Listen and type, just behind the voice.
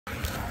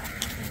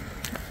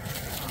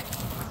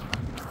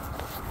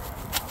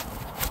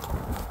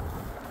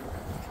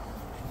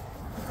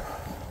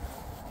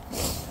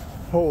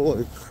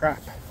Holy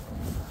crap.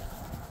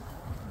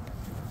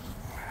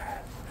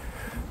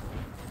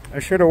 I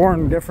should have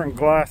worn different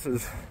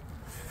glasses.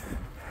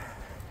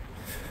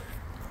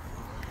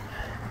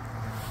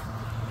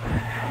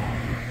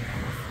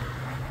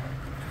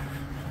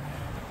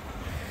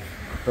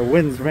 The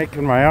wind's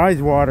making my eyes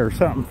water,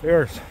 something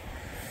fierce.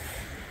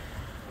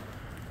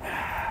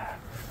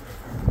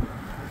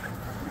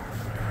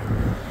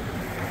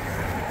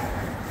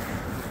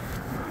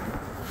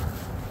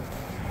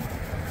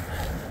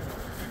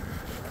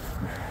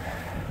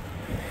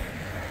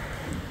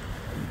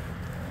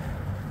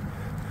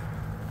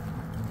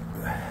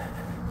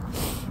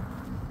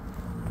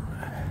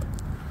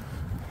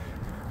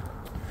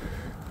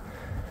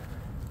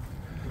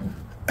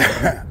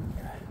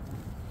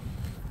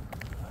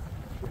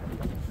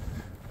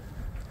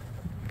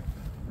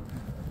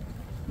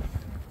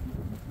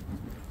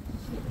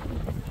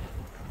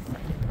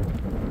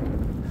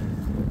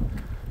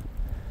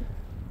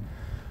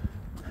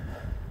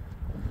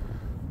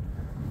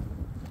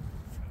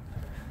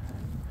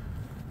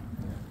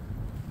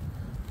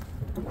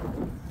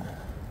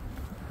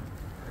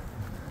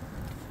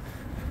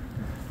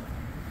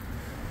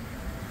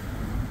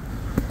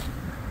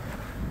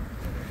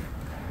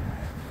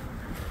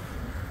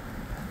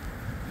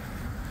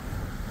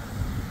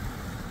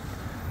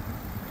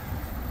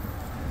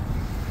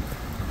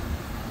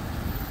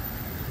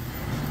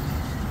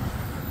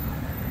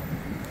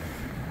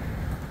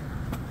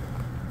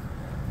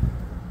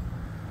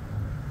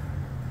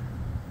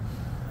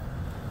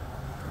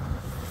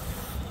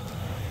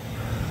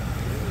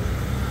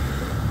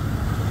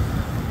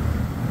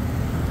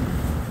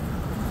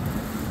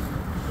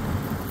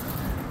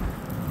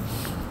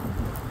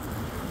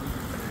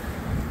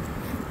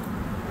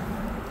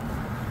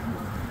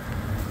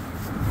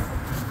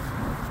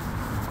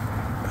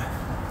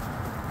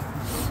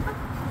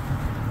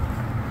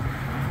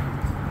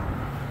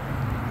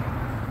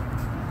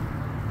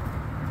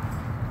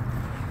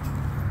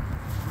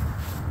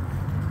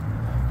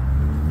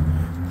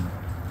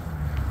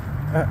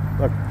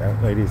 Look,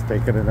 that lady's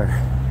taking it there.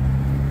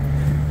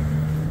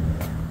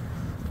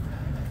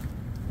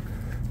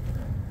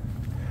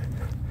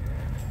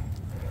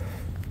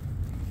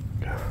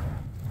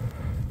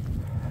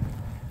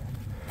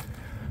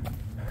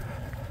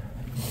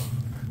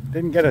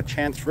 Didn't get a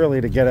chance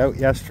really to get out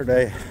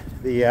yesterday.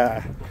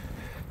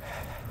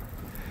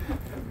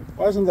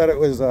 Wasn't that it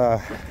was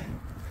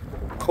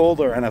cold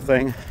or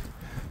anything.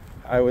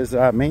 I was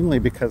mainly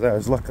because I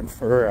was looking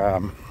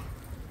for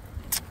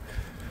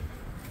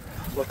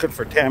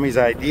Tammy's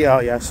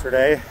IDL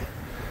yesterday.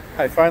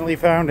 I finally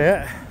found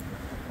it,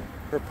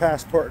 her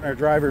passport and her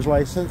driver's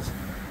license.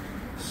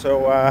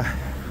 So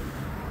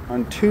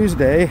on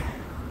Tuesday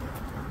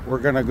we're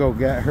gonna go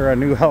get her a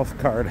new health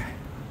card,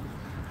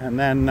 and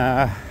then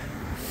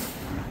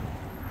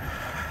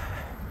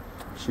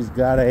she's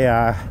got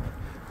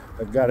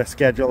I've got to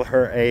schedule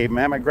her a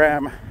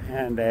mammogram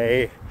and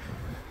an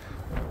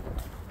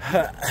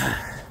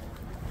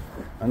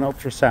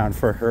ultrasound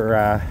for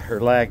her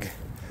leg.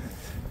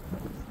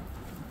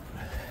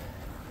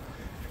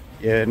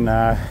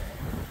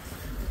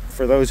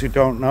 For those who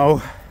don't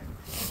know,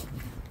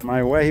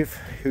 my wife,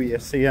 who you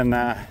see in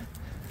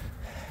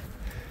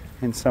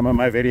some of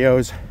my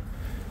videos,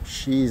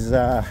 she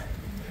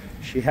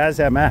has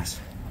MS,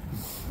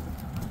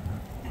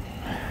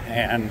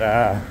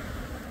 and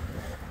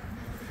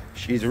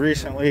she's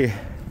recently,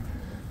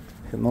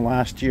 in the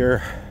last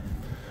year,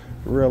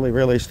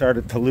 really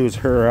started to lose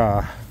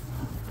her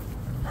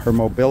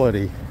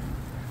mobility.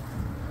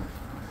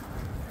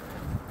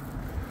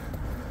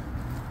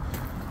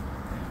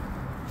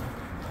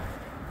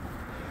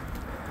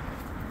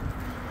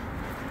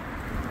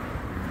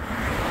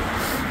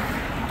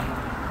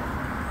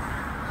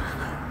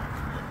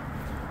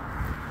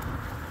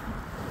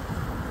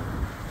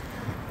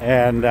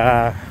 And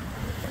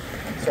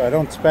so I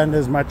don't spend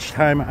as much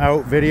time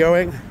out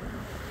videoing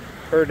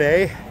per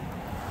day,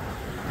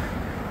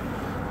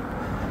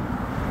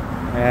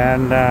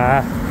 and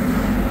I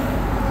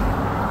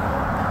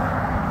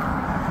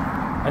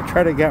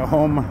try to get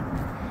home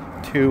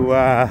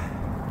to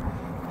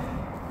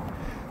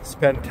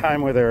spend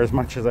time with her as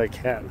much as I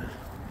can.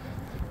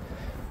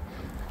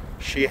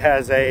 She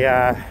has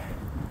a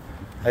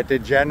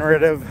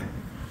degenerative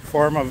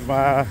form of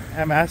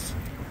MS,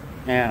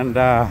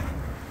 and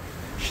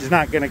she's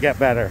not going to get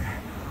better.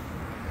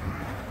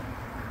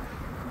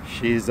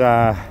 She's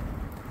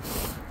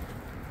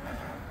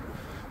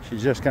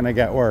just going to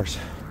get worse.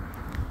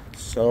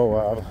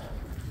 So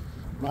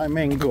my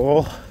main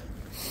goal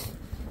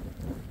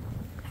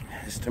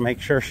is to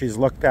make sure she's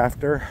looked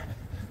after,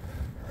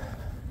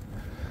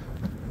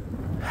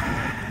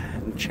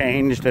 and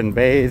changed and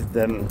bathed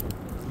and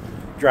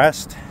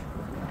dressed,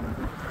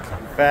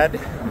 fed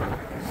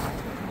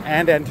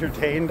and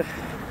entertained.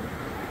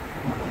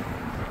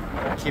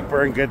 Keep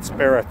her in good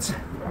spirits.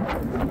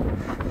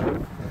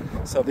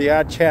 So the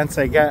odd chance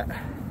I get,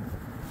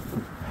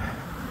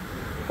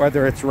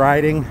 whether it's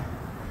riding,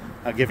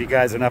 I'll give you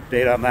guys an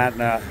update on that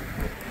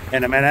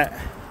in a minute,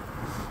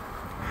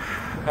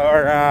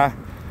 or out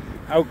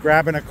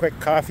grabbing a quick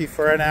coffee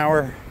for an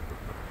hour.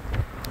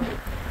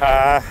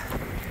 I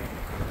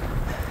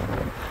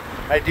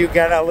do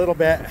get a little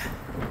bit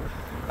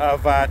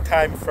of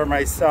time for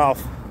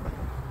myself,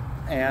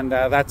 and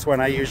that's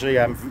when I usually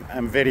am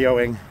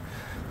videoing.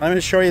 Let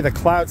me show you the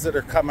clouds that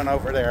are coming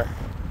over there.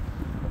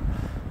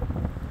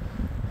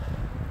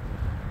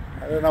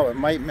 I don't know, it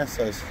might miss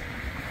us.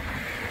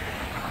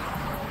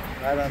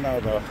 I don't know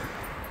though.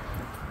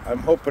 I'm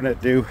hoping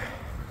it do.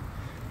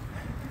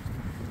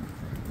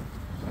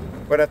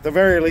 But at the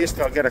very least,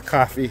 I'll get a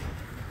coffee.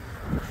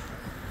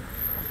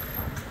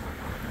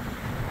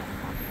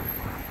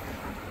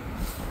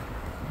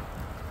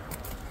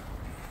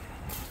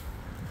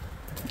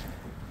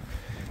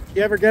 If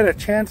you ever get a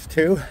chance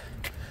to,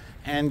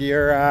 and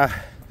you're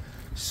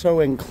so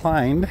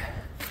inclined,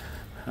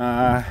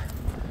 the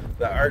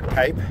art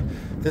type,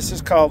 this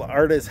is called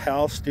Art is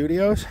Hell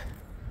Studios.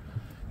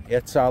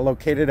 It's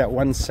located at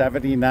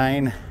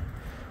 179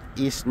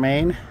 East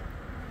Main.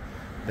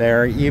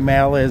 Their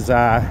email is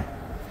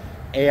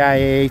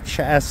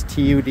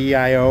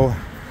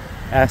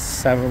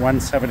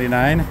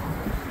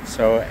AIHSTUDIOS179.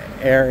 So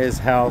Air is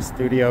Hell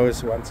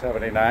Studios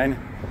 179.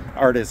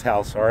 Art is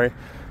Hell, sorry,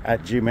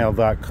 at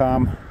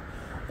gmail.com.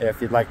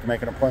 If you'd like to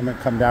make an appointment,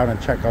 come down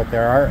and check out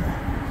their art.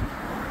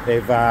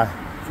 They've,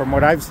 from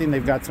what I've seen,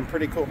 they've got some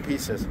pretty cool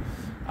pieces.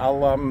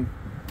 You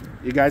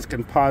guys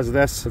can pause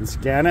this and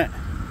scan it,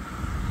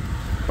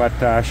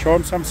 but show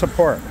them some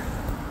support.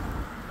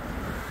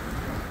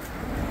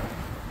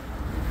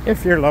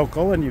 If you're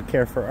local and you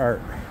care for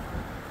art,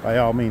 by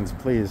all means,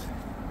 please.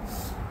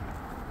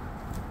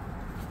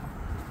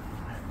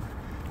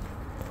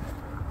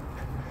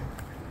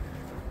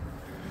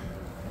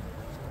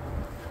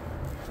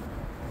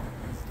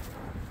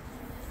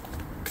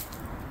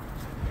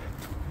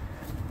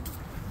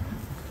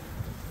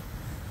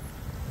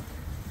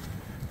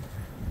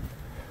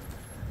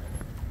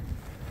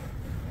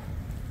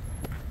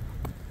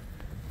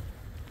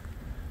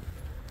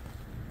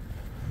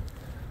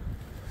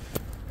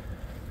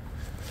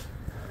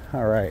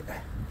 All right,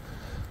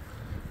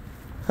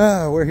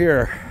 we're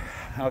here.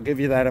 I'll give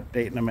you that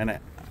update in a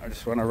minute. I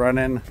just want to run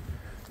in,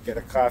 get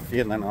a coffee,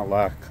 and then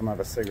I'll come have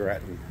a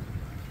cigarette and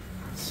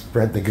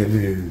spread the good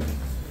news.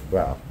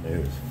 Well,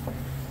 news.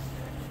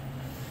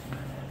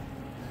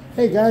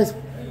 Hey guys.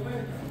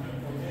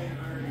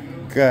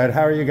 Good.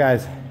 How are you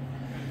guys?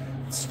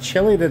 It's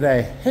chilly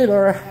today. Hey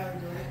Laura.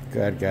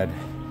 Good, good.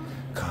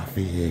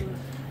 Coffee.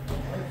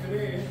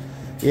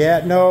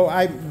 Yeah, no,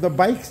 the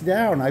bike's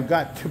down. I've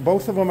got two,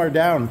 both of them are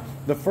down.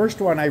 The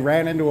first one, I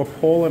ran into a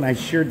pole and I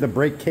sheared the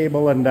brake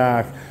cable and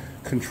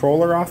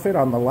controller off it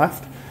on the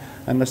left.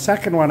 And the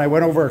second one, I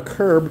went over a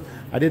curb.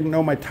 I didn't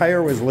know my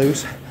tire was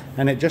loose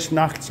and it just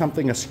knocked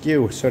something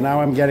askew. So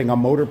now I'm getting a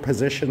motor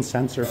position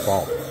sensor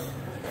fault.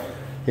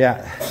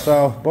 Yeah,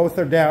 so both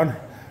are down.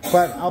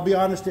 But I'll be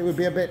honest, it would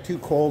be a bit too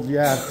cold,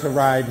 yeah, to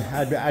ride.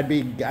 I'd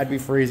be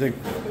freezing.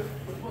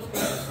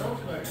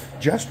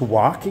 Just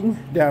walking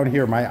down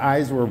here, my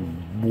eyes were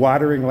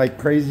watering like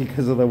crazy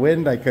because of the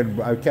wind. I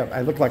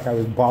looked like I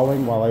was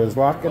bawling while I was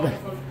walking.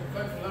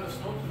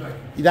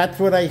 That's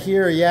what I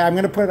hear. Yeah,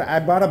 I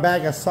bought a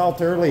bag of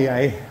salt early.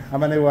 I'm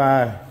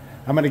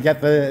gonna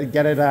get it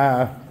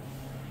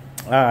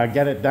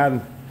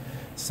done,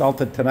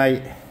 salted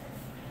tonight.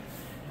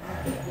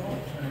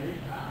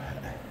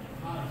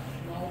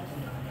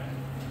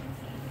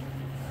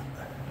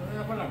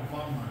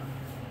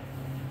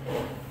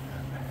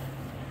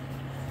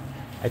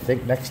 I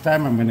think next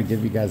time I'm going to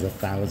give you guys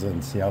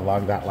 1,000, see how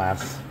long that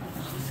lasts.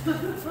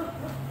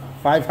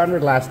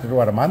 500 lasted,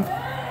 what, a month?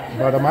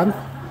 About a month?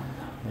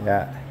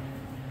 Yeah.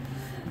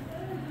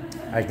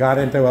 I got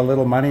into a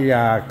little money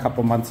a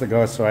couple months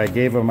ago, so I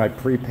gave him my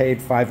prepaid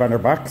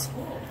 $500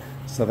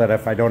 so that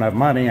if I don't have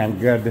money, I'm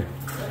good,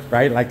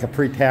 right? Like a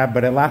pre-tab,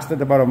 but it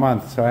lasted about a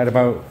month. So I had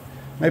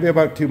maybe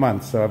about 2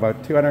 months. So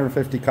about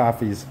 250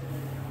 coffees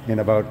in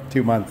about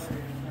 2 months.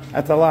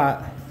 That's a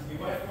lot.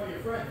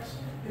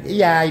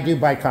 Yeah, I do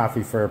buy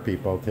coffee for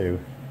people too.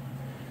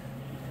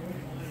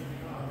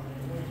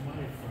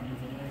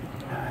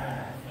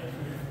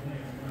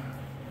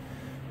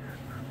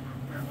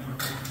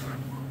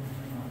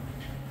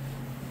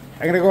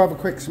 I'm gonna go have a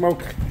quick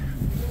smoke.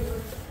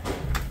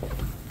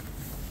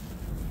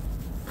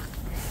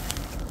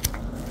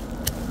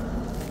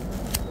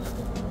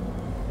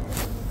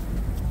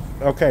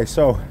 Okay,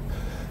 so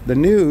the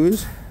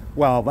news,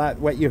 well,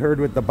 what you heard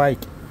with the bike,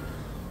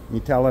 me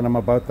telling them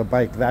about the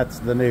bike, that's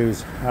the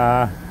news.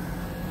 The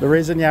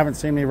reason you haven't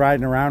seen me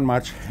riding around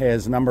much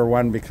is, number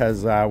one,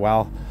 because,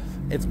 well,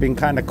 it's been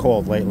kind of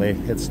cold lately.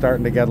 It's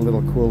starting to get a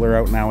little cooler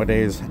out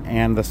nowadays.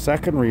 And the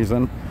second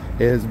reason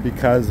is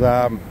because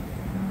the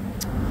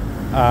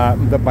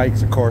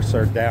bikes, of course,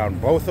 are down.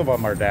 Both of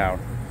them are down.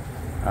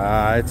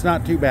 It's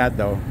not too bad,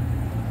 though.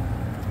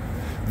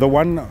 The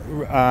one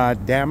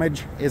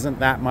damage isn't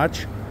that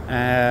much.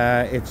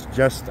 It's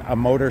just a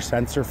motor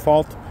sensor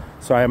fault.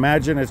 So I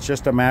imagine it's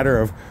just a matter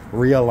of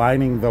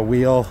realigning the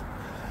wheel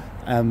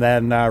and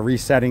then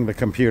resetting the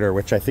computer,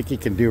 which I think you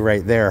can do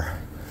right there.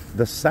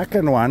 The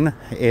second one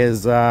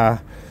is a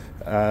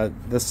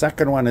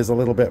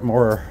little bit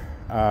more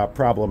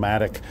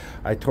problematic.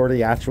 I tore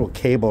the actual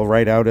cable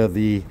right out of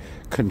the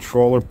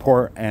controller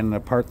port and the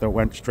part that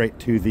went straight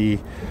to the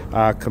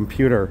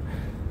computer,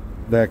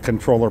 the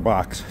controller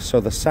box. So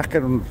the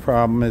second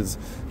problem is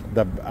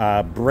the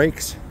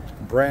brakes,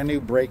 brand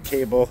new brake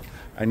cable.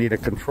 I need a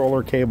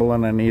controller cable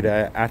and I need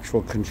an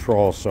actual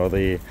control. So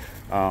the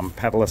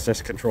pedal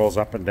assist controls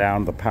up and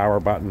down, the power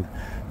button,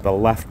 the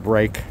left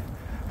brake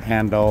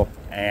handle,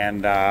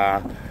 and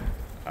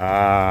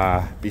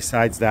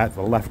besides that,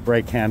 the left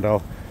brake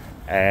handle,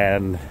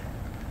 and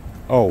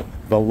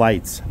the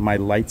lights, my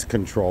lights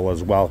control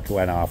as well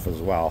went off as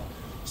well.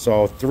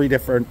 So three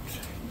different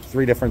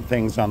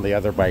things on the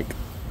other bike.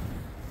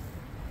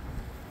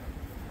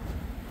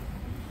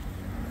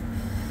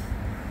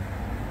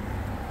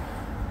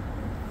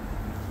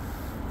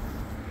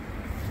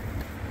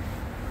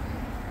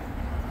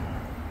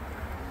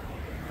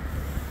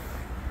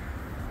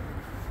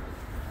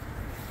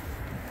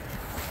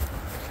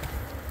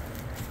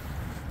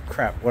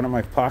 Crap, one of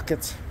my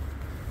pockets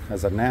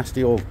has a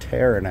nasty old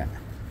tear in it.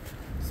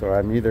 So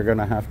I'm either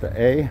gonna have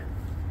to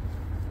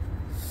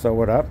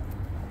sew it up,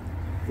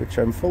 which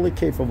I'm fully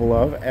capable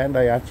of, and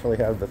I actually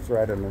have the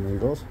thread and the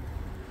needles,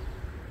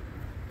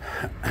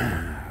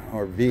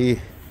 or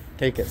B,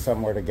 take it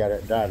somewhere to get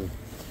it done.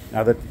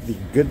 Now the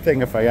good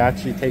thing, if I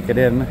actually take it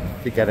in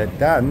to get it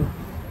done,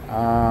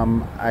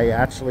 I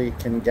actually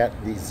can get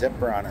the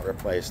zipper on it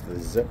replaced. The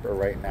zipper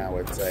right now,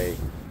 it's a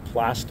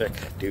plastic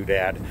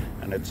doodad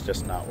and it's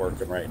just not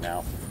working right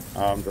now.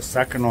 The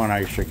second one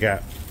I should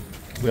get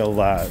will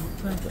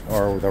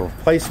or the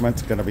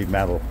replacement's going to be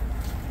metal.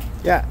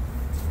 Yeah.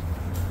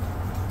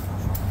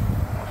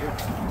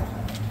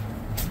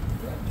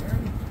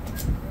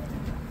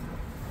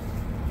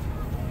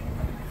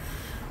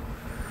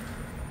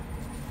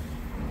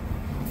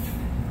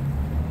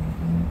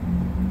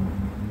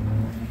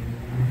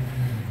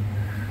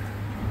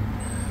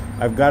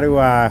 I've got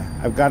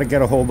to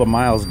get a hold of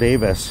Miles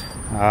Davis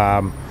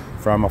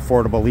from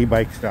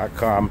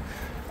affordableebikes.com.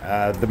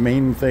 The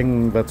main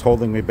thing that's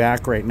holding me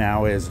back right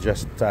now is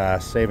just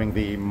saving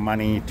the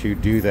money to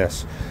do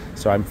this.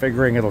 So I'm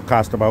figuring it'll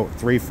cost about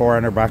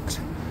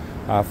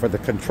 $300-400 for the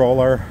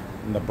controller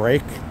and the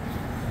brake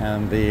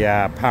and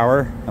the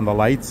power and the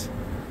lights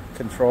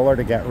controller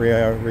to get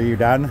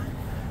redone.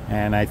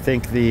 And I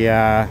think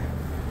the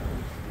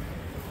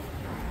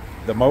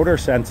motor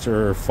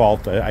sensor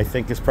fault, I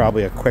think, is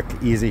probably a quick,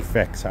 easy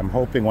fix. I'm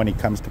hoping when he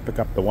comes to pick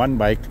up the one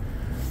bike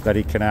that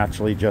he can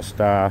actually just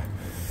oh,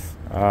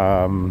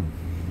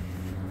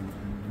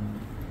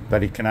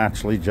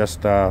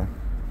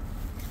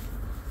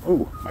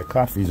 my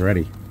coffee's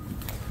ready.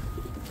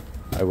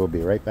 I will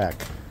be right back.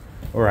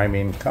 Or I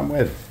mean, come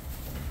with.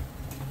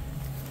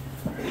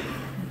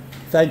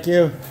 Thank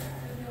you.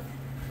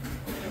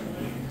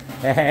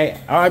 Hey,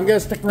 oh, I'm gonna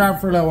stick around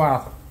for a little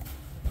while.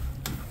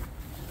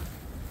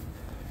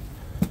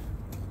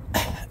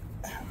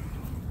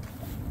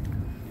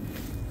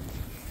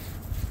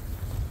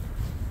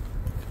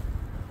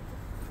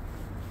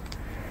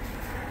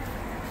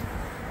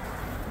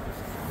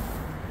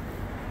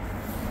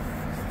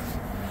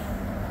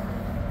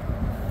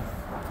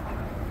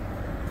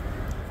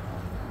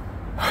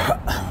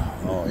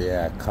 Oh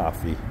yeah,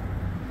 coffee.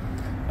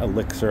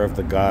 Elixir of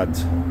the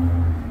gods.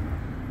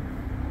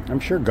 I'm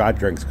sure God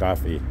drinks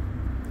coffee.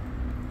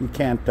 You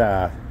can't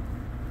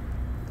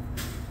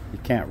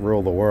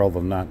rule the world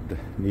and not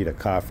need a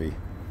coffee.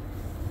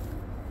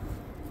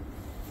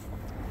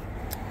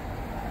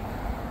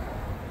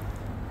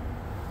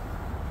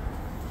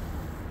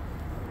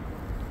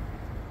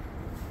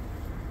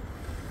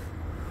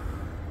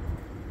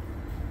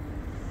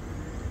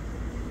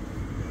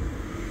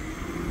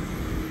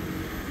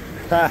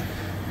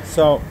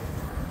 So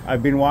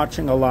I've been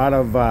watching a lot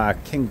of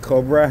King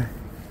Cobra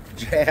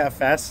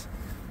JFS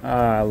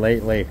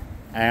lately,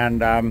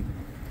 and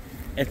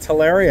it's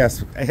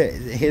hilarious.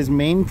 His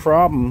main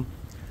problem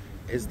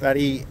is that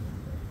he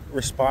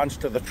responds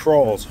to the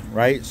trolls,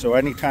 right? So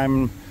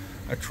anytime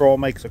a troll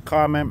makes a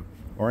comment,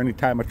 or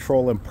anytime a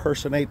troll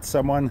impersonates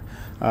someone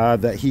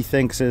that he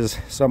thinks is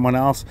someone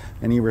else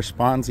and he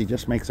responds, he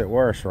just makes it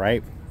worse,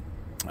 right?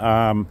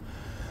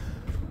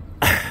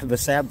 The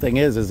sad thing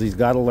is he's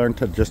got to learn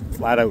to just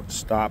flat out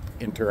stop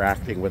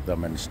interacting with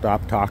them and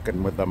stop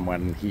talking with them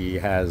when he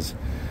has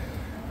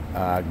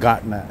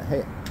gotten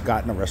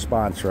a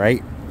response,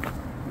 right?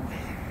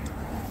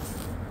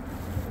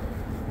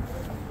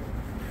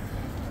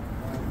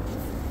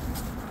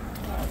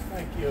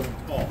 Thank you.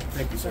 Oh,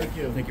 thank you, sir. Thank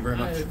you. Thank you very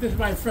much. This is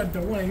my friend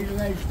Dwayne. He's a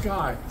nice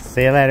guy.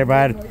 See you later,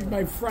 bud. He's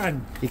my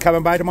friend. You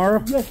coming by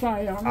tomorrow? Yes,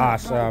 I am.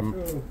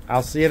 Awesome.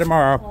 I'll see you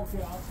tomorrow.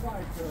 Okay, I'll try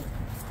to.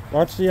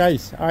 Watch the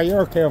ice. Oh,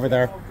 you're okay over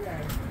there. Okay.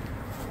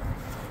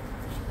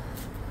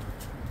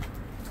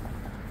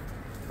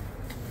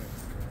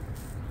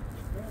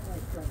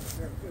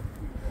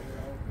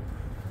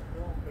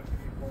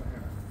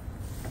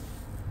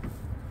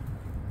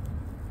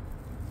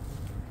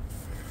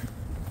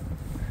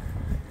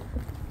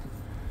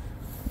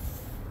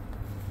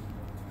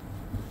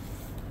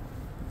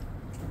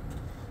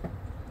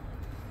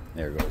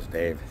 There goes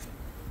Dave.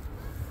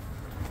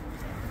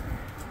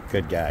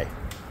 Good guy.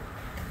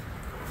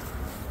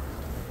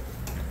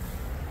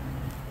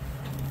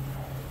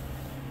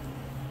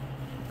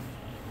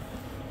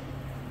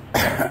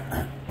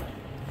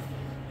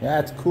 Yeah,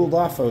 it's cooled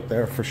off out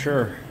there for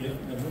sure. Yeah,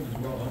 the wind is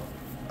well,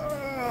 huh?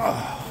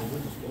 Oh. The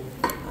wind is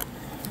low.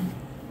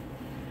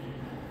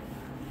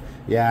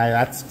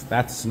 Yeah,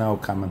 that's snow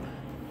coming.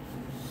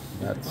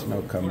 That's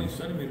snow coming. 20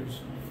 centimeters.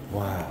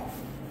 Wow.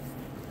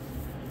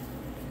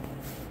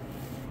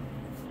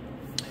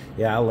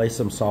 Yeah, I'll lay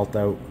some salt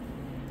out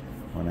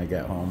when I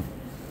get home.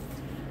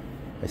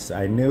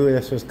 I knew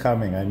this was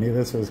coming. I knew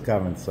this was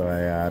coming, so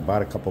I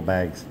bought a couple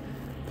bags.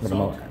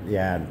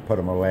 Yeah, and put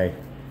them away.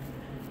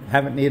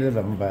 Haven't needed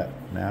them, but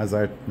now's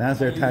their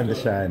time to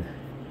shine.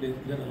 They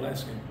got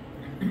Alaskan.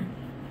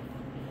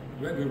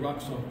 Red rock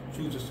salt.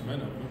 Choose a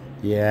cement up, huh?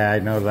 Yeah, I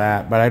know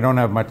that, but I don't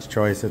have much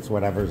choice. It's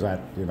whatever's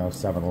at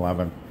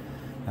 7-Eleven.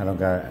 I don't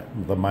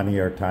got the money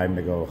or time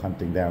to go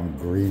hunting down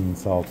green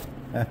salt.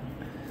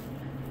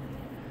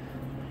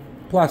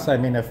 Plus, I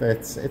mean, if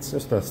it's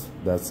just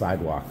the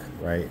sidewalk,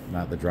 right?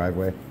 Not the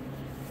driveway.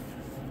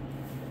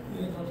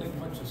 Yeah, it don't take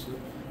much to slip.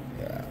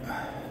 Yeah.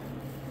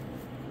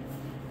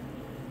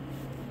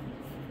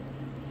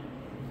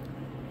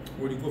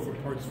 Where do you go for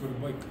parts for the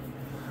bike?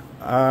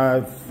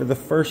 For the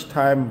first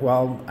time,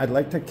 well, I'd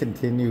like to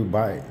continue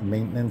by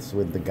maintenance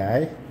with the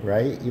guy,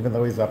 right? Even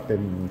though he's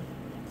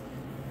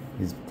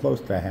close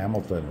to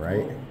Hamilton,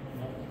 right?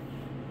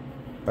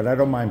 But I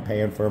don't mind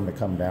paying for him to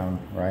come down,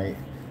 right?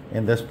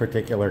 In this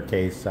particular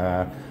case,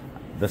 the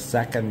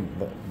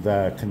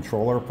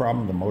controller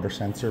problem, the motor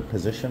sensor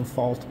position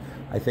fault,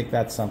 I think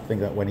that's something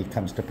that when he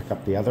comes to pick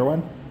up the other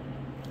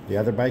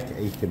bike,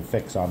 he can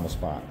fix on the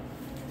spot.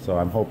 So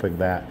I'm hoping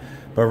that.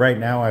 But right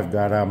now I've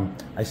got,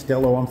 I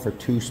still owe him for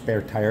 2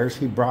 spare tires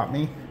he brought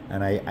me,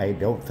 and I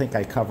don't think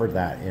I covered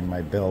that in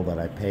my bill that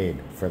I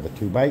paid for the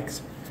 2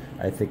 bikes.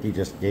 I think he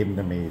just gave them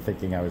to me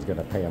thinking I was going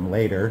to pay him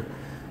later,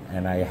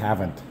 and I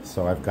haven't.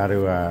 So I've got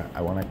to,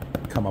 I want to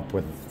come up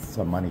with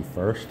some money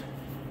first.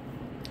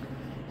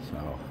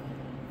 So,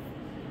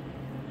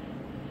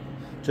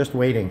 just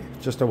waiting.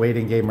 Just a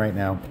waiting game right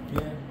now.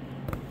 Yeah.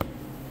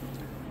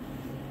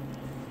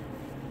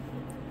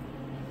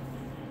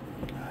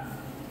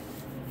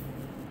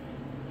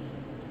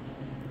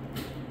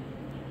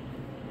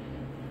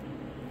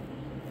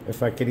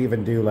 If I could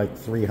even do like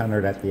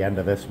 300 at the end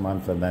of this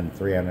month and then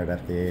 300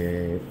 at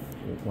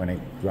when he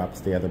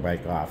drops the other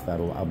bike off,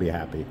 I'll be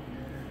happy.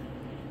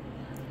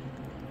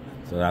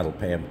 So that'll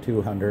pay him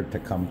 200 to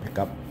come pick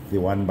up the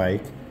one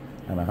bike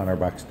and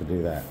 $100 to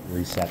do that,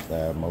 reset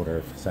the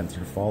motor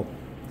sensor fault.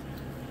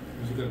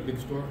 Has he got a big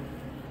store?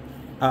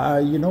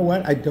 You know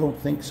what? I don't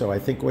think so. I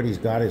think what he's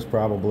got is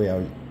probably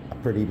a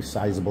pretty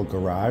sizable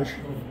garage,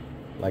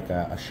 like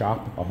a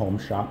home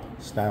shop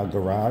style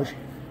garage.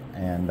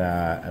 And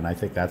I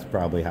think that's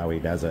probably how he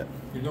does it.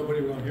 There's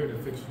nobody around here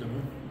that fixes them,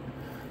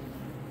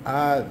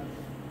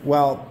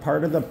 Well,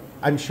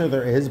 I'm sure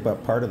there is,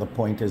 but part of the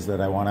point is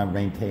that I want to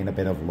maintain a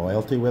bit of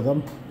loyalty with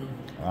him,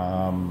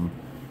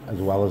 as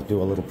well as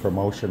do a little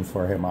promotion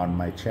for him on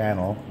my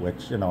channel,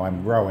 which,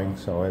 I'm growing,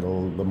 so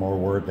the more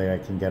word that I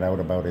can get out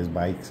about his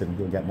bikes, and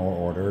he'll get more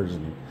orders,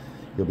 and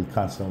he'll be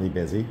constantly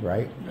busy,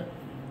 right? Yeah.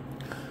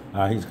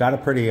 He's got a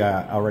pretty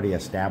already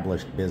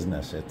established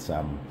business. It's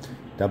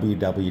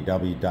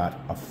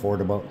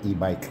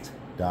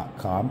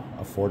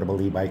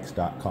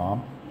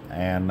www.affordableebikes.com,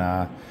 and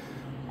I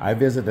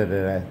visited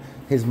it.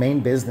 His main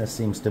business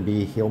seems to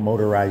be he'll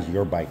motorize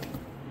your bike.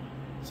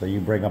 So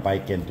you bring a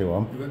bike into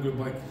him. You got a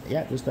bike?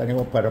 Yeah, just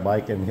he'll put a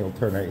bike and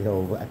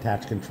he'll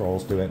attach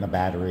controls to it and a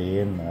battery,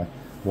 and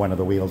one of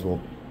the wheels will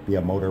be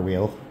a motor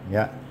wheel.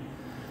 Yeah.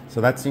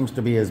 So that seems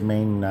to be his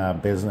main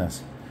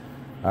business.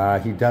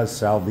 He does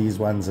sell these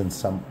ones and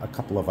a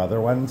couple of other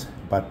ones,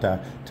 but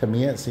to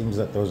me it seems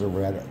that those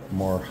are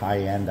more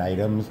high-end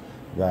items.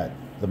 That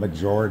the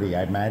majority,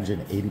 I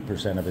imagine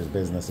 80% of his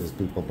business is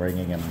people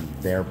bringing him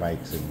their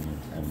bikes, and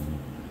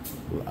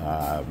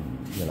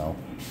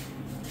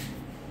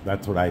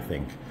that's what I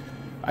think.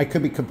 I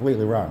could be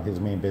completely wrong. His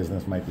main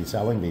business might be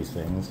selling these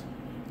things,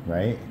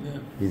 right? Yeah.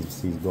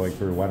 He's going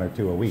through 1 or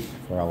 2 a week,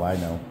 for all I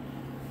know.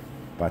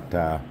 But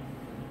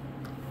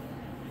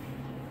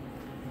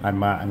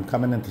I'm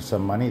coming into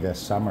some money this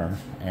summer,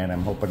 and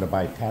I'm hoping to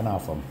buy 10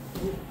 off them.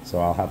 So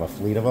I'll have a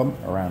fleet of them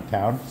around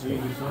town. So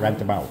rent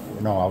them out.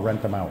 No, I'll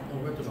rent them out. Oh,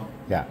 rent them out.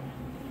 Yeah.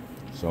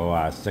 So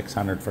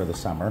 $600 for the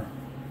summer.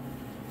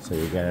 So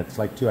it's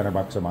like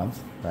 $200 a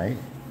month, right?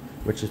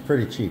 Which is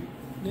pretty cheap.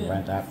 You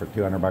rent that for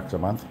 $200 a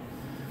month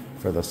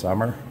for the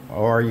summer,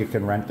 or you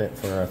can rent it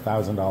for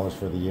 $1,000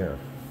 for the year.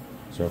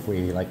 So if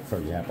we, like, for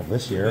example,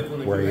 this year,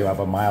 where you have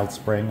a mild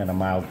spring and a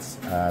mild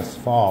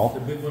fall. The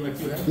big one like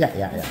you have?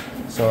 Yeah.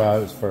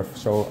 So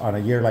so on a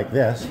year like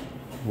this,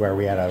 where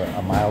we had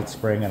a mild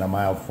spring and a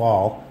mild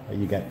fall,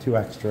 you get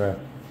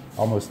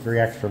almost 3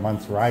 extra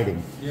months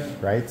riding. Yeah.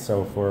 Right.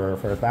 So for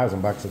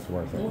 $1,000, it's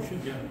worth it. Oh,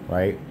 shit, yeah.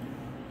 Right.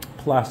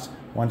 Plus,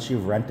 once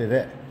you've rented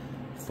it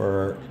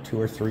for 2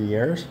 or 3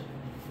 years,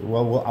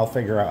 well, I'll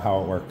figure out how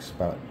it works,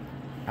 but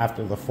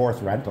after the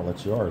 4th rental,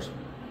 it's yours,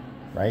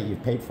 right?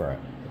 You've paid for it.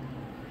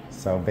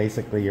 So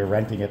basically, you're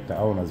renting it to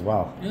own as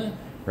well, Yeah.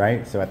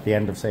 right? So at the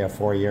end of, say, a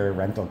 4-year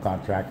rental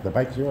contract, the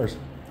bike's yours.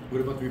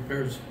 What about the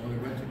repairs while they're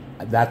renting?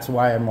 That's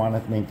why I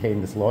want to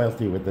maintain this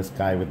loyalty with this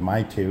guy with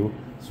my 2.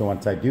 So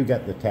once I do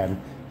get the 10,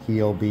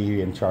 he'll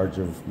be in charge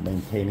of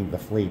maintaining the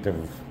fleet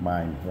of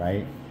mine,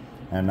 right?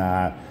 And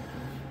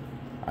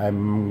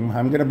I'm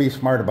going to be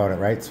smart about it,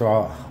 right?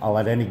 So I'll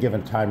at any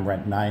given time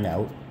rent 9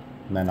 out,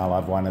 and then I'll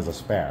have 1 as a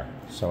spare.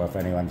 So if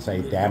anyone,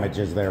 say,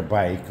 damages their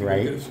bike,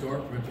 right? Get a store,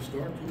 rent a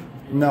store too?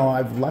 No,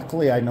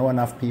 luckily I know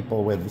enough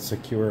people with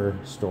secure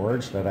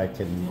storage that I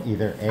can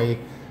either A,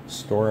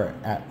 store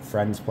at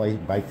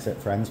bikes at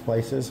friends'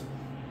 places.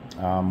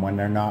 When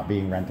they're not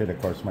being rented,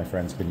 of course, my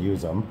friends can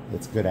use them.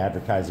 It's good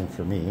advertising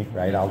for me,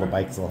 right? All the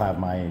bikes will have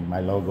my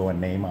logo and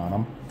name on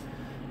them.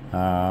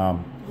 Wow.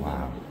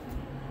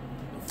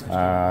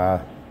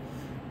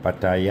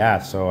 Yeah,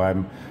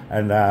 so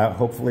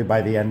hopefully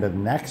by the end of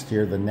next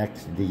year, the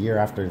year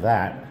after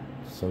that,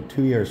 so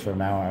 2 years from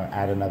now, I'll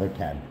add another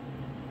 10.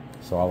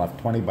 So I'll have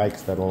 20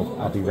 bikes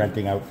I'll be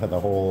renting out to the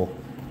whole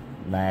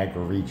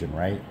Niagara region,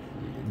 right?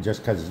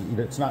 Just because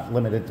it's not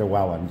limited to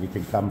Welland. You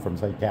can come from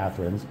St.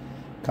 Catharines,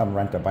 come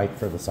rent a bike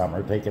for the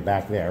summer, take it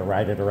back there,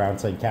 ride it around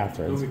St.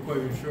 Catharines. Don't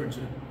require insurance,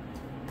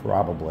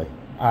 Probably.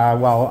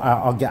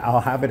 I'll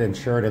have it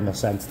insured in the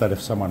sense that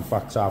if someone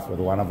fucks off with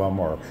one of them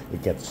or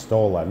it gets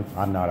stolen,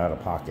 I'm not out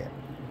of pocket,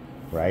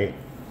 right?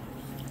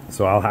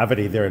 So I'll have it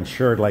either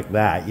insured like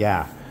that,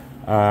 yeah.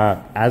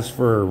 As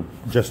for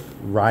just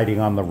riding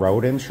on the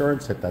road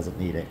insurance, it doesn't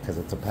need it because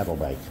it's a pedal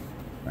bike,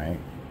 right?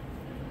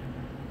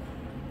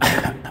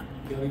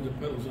 Can't leave the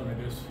pedals on, I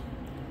guess.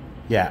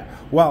 Yeah.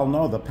 Well,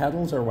 no, the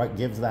pedals are what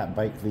gives that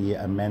bike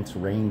the immense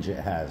range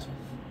it has.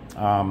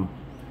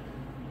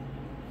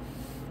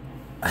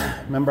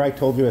 Remember I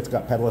told you it's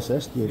got pedal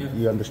assist?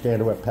 You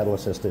understand what pedal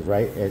assist is,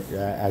 right?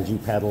 As you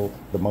pedal,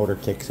 the motor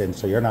kicks in,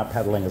 so you're not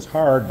pedaling as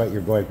hard, but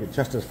you're going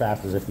just as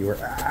fast as if you were,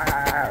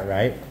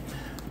 right?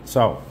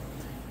 So,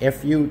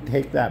 if you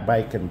take that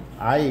bike, and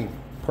I'm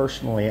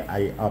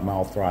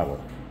all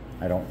throttle.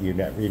 You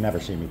never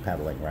see me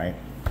pedaling, right?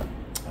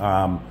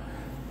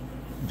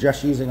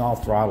 Just using all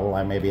throttle,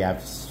 I maybe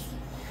have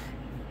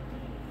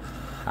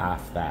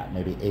half that,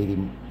 maybe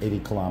 80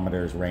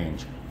 kilometers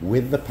range.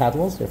 With the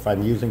pedals, if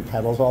I'm using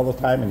pedals all the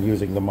time and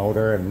using the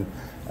motor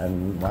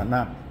and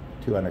whatnot,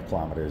 200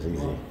 kilometers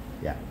easy.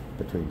 Yeah,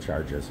 between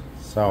charges.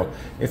 So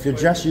if you're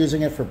just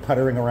using it for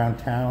puttering around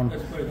town,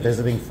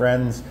 visiting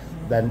friends,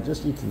 then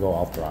you can go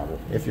all throttle.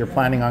 If you're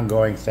planning on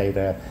going, say,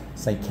 to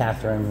St.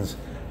 Catharines,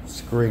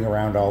 screwing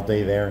around all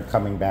day there and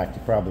coming back,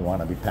 you probably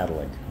want to be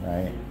pedaling,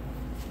 right?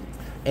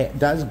 It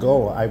does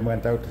go. I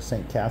went out to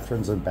St.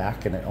 Catharines and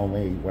back, and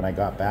when I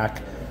got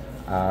back,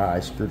 I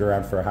screwed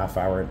around for a half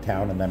hour in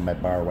town, and then my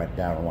bar went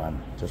down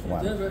one.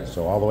 Right?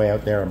 So all the way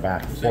out there and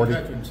back,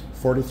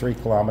 43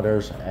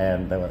 kilometers,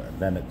 and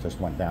then it just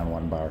went down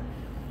 1 bar.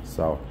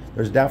 So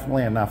there's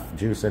definitely enough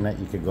juice in it.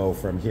 You could go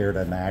from here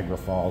to Niagara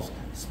Falls,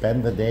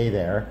 spend the day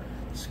there,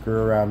 screw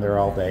around there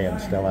all day, and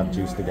still have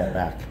juice to get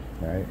back,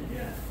 right?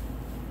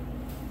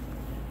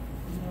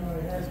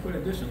 That's quite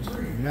a distance.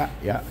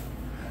 Yeah.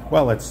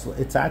 Well,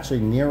 it's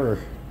actually nearer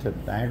to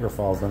Niagara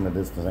Falls than it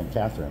is to St.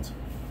 Catharines.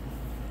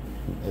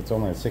 It's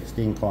only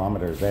 16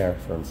 kilometers there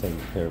from to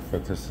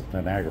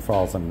Niagara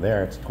Falls, and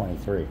there it's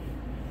 23.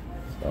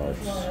 So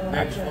it's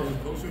Niagara Falls is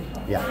closer?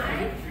 Yeah.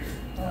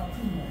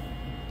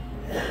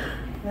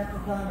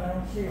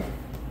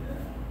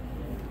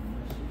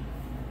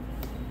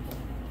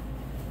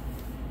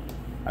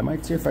 I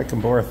might see if I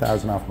can borrow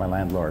 $1,000 off my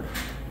landlord,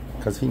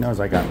 because he knows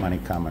I got money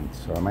coming.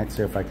 So I might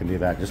see if I can do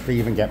that, just to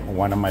even get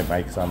one of my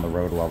bikes on the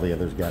road while the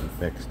other's getting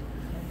fixed.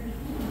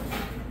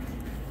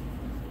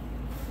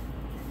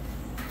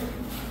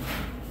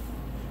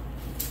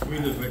 You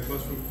mean there's right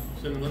across from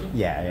 7-Eleven?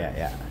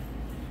 Yeah.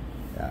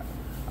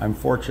 I'm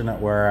fortunate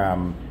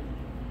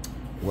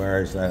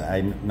whereas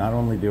I not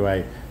only do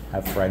I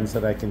have friends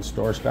that I can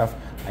store stuff,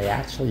 I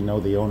actually know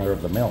the owner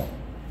of the mill,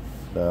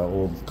 the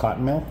old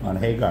cotton mill on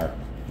Hagar.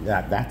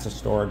 That's a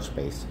storage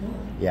space.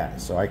 Yeah,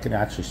 so I can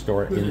actually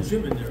store it. There's a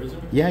gym in there,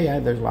 isn't there? Yeah,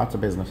 there's lots of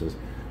businesses,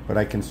 but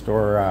I can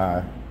store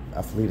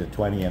a fleet of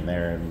 20 in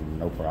there and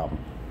no problem.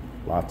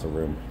 Lots of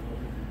room.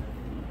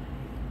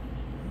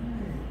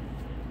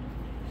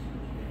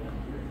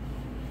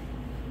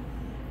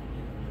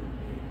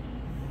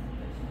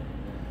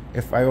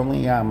 If I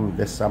only,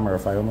 this summer,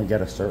 if I only get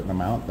a certain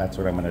amount, that's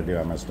what I'm going to do.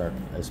 I'm going to start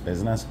this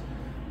business.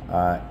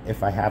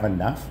 If I have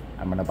enough,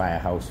 I'm going to buy a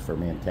house for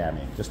me and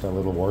Tammy. Just a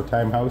little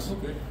wartime house,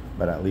 Okay.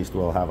 But at least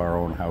we'll have our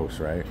own house,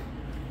 right?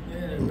 Yeah,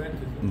 rent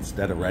is...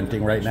 Instead of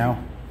renting right now.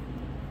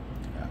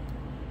 Yeah.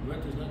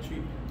 Rent is not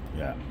cheap.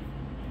 Yeah.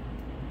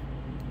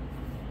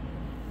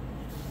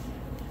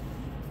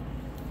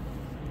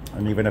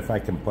 And even if I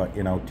can put,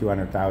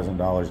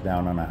 $200,000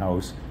 down on a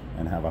house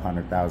and have a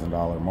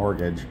 $100,000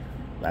 mortgage,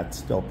 that's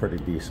still pretty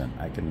decent.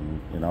 I can,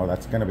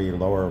 that's going to be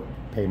lower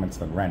payments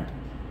than rent,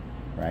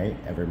 right?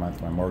 Every month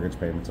my mortgage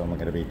payment's only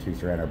going to be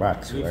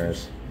 $200-300,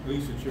 whereas At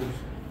least it's yours.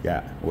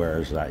 Yeah,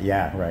 whereas,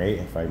 yeah, right,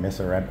 if I miss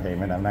a rent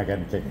payment, I'm not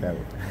getting kicked out.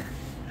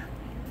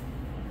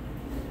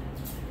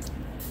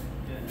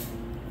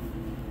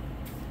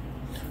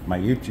 My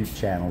YouTube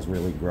channel is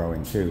really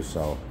growing too,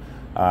 so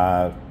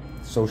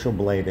Social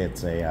Blade,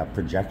 it's a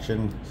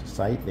projection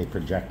site. They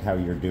project how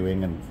you're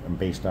doing, and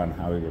based on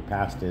how your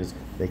past is,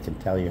 they can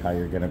tell you how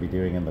you're going to be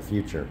doing in the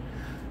future.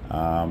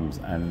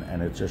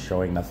 And it's just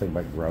showing nothing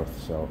but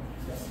growth, so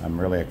I'm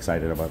really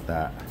excited about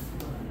that.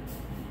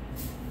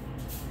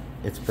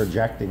 It's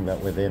projecting that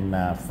within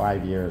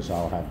 5 years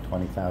I'll have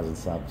 20,000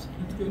 subs.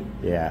 That's good.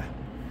 Yeah,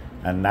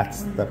 and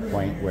that's the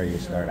point where you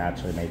start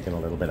actually making a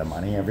little bit of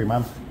money every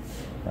month,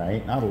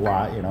 right? Not a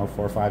lot, you know,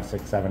 4, 5,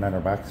 6,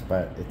 700 bucks,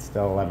 but it's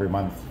still every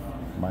month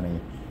money,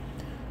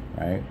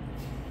 right?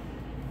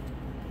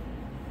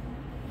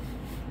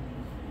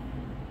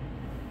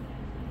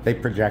 They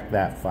project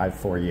that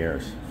 4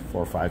 years,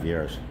 4 or 5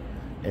 years.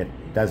 It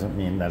doesn't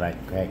mean that I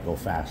can't go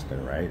faster,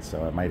 right?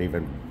 So I might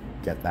even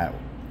get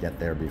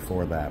there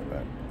before that,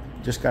 but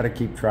just got to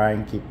keep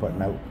trying, keep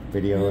putting out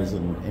videos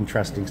and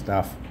interesting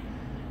stuff,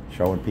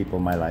 showing people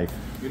my life.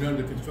 You're not in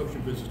the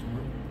construction business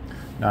anymore?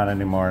 Not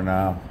anymore,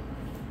 no.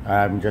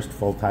 I'm just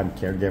full-time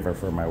caregiver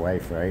for my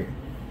wife, right?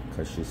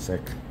 Because she's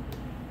sick.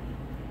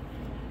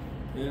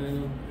 Yeah, I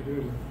know. I hear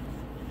you.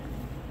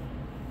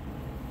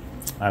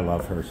 I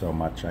love her so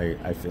much.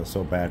 I feel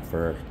so bad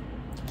for her.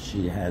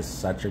 She has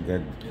such a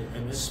good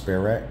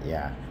spirit.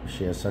 Yeah,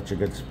 she has such a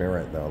good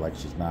spirit, though. Like,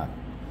 she's not,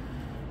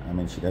 I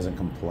mean, she doesn't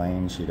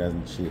complain. She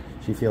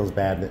feels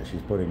bad that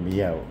she's putting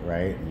me out,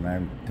 right? And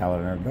I'm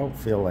telling her, don't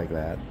feel like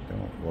that.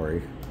 Don't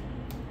worry.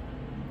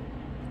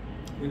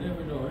 You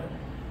never know, eh?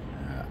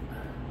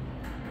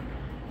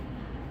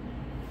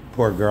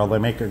 Poor girl. They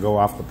make her go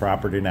off the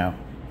property now.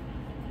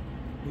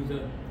 Who's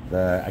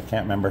that? I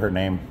can't remember her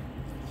name.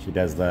 She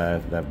does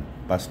the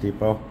bus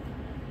depot.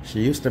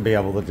 She used to be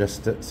able to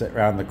just sit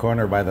around the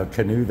corner by the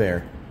canoe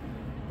there,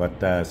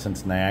 but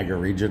since Niagara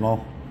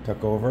Regional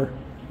took over,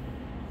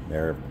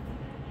 they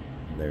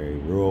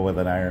rule with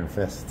an iron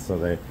fist.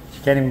 So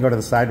she can't even go to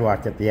the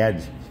sidewalk at the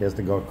edge. She has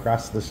to go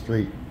across the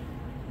street.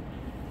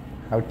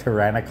 How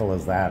tyrannical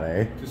is that,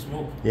 eh? To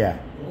smoke? Yeah.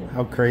 Oh.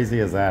 How crazy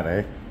is that,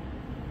 eh?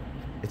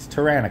 It's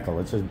tyrannical.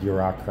 It's just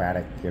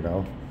bureaucratic, you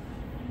know.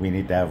 We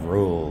need to have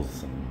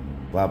rules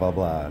and blah blah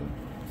blah.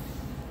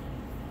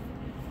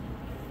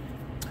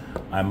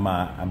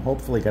 I'm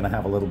hopefully going to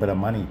have a little bit of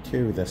money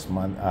too this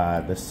month,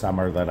 this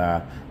summer, that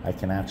I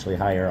can actually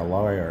hire a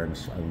lawyer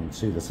and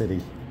sue the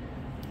city.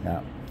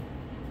 Yeah.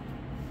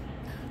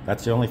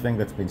 That's the only thing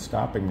that's been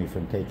stopping me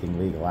from taking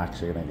legal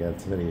action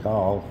against City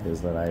Hall,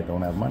 is that I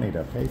don't have money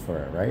to pay for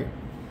it, right?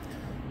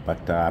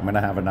 But I'm going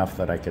to have enough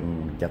that I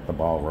can get the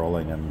ball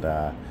rolling and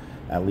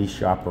at least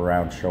shop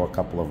around, show a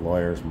couple of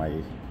lawyers my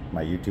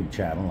YouTube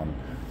channel and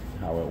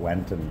how it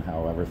went and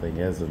how everything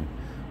is, and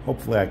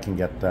hopefully I can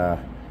get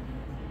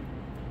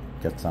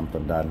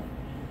something done.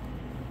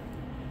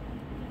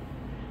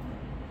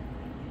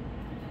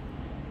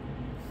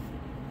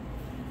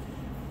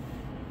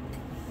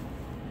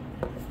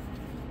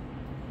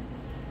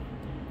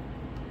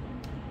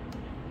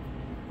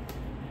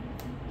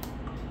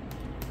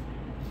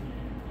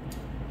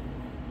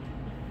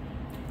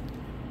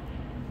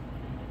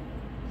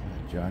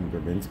 John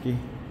Grabinski.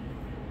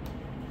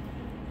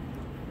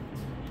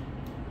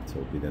 Let's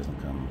hope he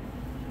doesn't come.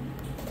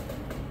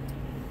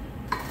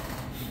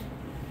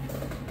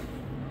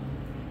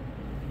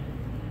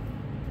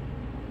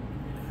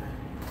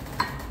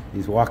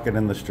 He's walking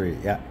in the street.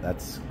 Yeah,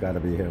 that's got to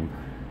be him.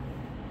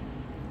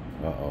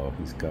 Uh-oh,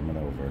 he's coming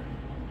over.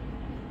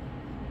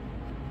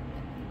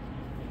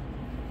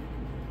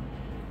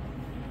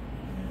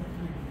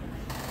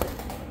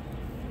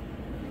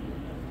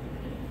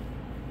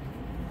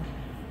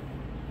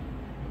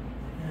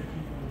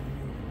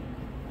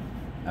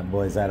 That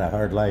boy's had a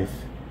hard life.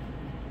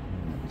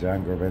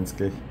 John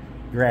Grabinski.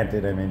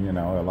 Granted, I mean, you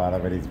know, a lot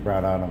of it he's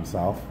brought on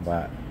himself,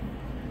 but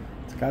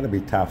it's got to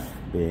be tough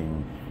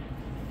being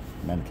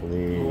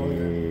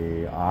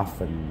mentally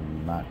off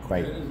and not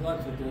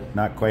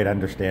quite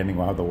understanding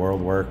how the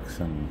world works,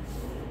 and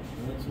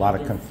a lot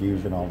of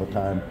confusion all the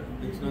time.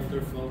 It's not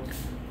their fault.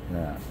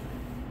 Yeah.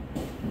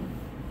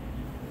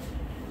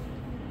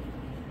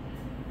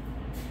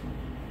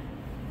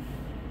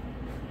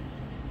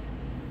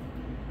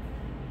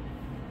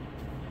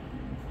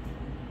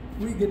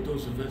 Where do you get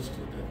those events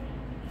like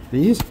that?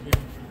 These?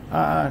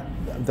 Yeah.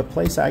 The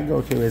place I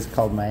go to is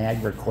called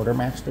Niagara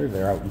Quartermaster.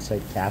 They're out in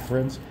St.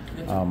 Catharines.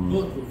 It's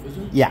bulletproof,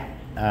 isn't it? Yeah.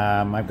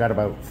 I've got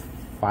about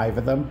 5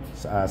 of them,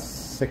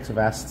 6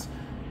 vests.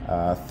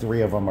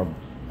 3 of them are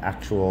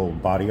actual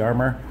body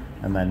armor,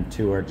 and then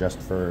 2 are just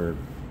for,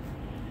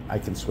 I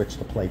can switch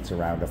the plates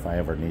around if I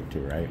ever need to,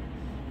 right?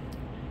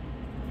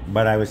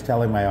 But I was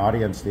telling my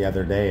audience the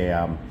other day,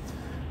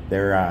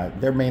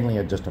 they're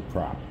mainly just a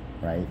prop,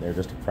 right? They're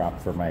just a prop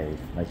for my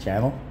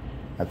channel.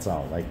 That's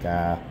all. Like,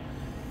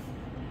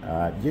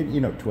 you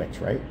know Twitch,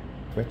 right?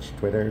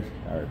 Twitter,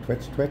 or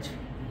Twitch?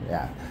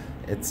 Yeah.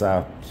 It's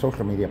a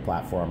social media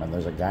platform, and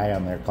there's a guy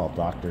on there called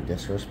Dr.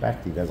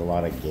 Disrespect. He does a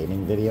lot of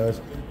gaming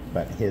videos,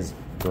 but his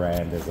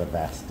brand is the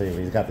best too.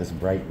 He's got this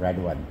bright red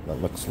one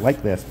that looks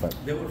like this, but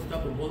They would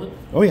stop a bullet?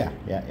 oh yeah,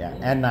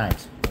 and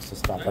knives. This will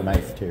stop a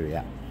knife too.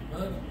 Yeah,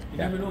 You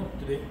never know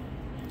today.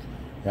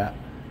 yeah.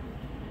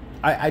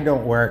 I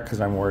don't wear it because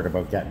I'm worried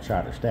about getting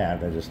shot or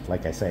stabbed. I just,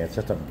 like I say, it's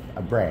just a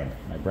brand,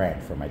 my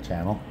brand for my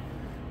channel,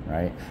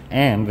 right?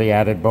 And the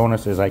added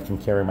bonus is I can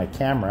carry my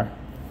camera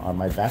on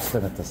my vest,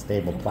 and it's a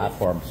stable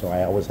platform, so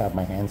I always have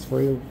my hands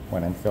free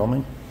when I'm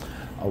filming.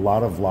 A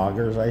lot of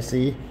vloggers I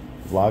see,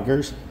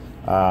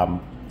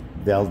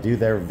 they'll do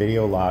their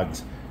video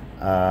logs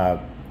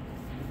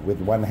with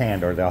one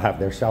hand, or they'll have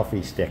their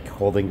selfie stick,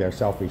 holding their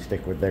selfie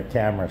stick with their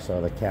camera,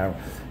 so the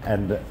camera,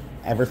 and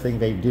everything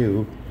they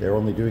do, they're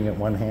only doing it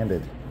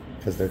one-handed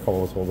because they're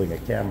always holding a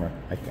camera.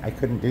 I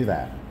couldn't do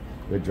that.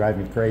 It would drive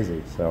me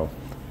crazy. So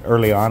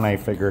early on I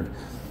figured,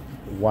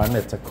 one,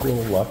 it's a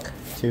cool look.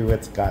 Two,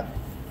 it's got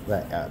the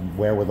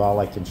wherewithal.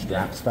 I can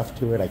strap stuff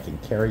to it. I can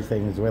carry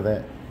things with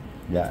it.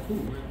 Yeah. Cool,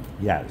 man.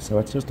 Yeah, so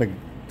it's just a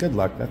good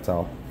look, that's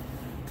all.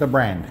 It's a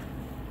brand.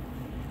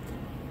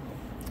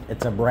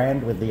 It's a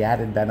brand with the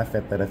added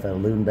benefit that if a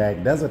loon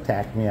bag does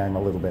attack me, I'm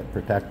a little bit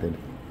protected.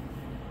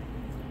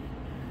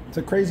 It's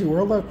a crazy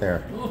world out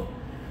there. Oh,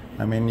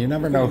 I mean, you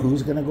never know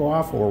who's going to go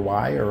off or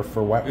why or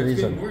for what it's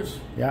reason. getting worse.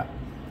 Yeah.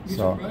 Be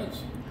So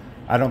surprised.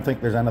 I don't think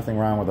there's anything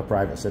wrong with a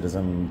private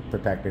citizen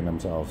protecting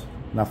themselves.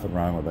 Nothing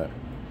wrong with it.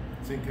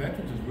 St.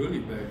 Catherine's is really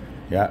bad.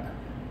 Yeah.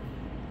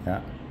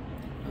 Yeah.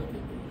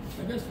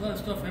 I guess a lot of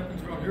stuff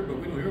happens around here, but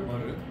we don't hear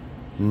about it.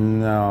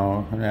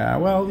 No. Yeah.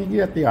 Well, you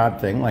get the odd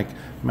thing. Like,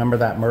 remember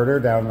that murder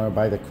down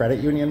by the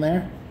credit union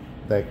there?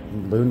 The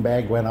loon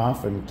bag went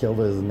off and killed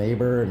his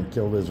neighbor and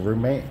killed his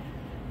roommate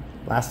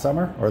last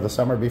summer or the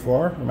summer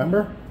before.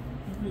 Remember?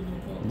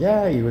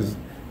 Yeah, he was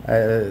he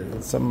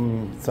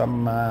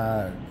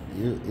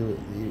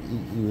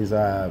was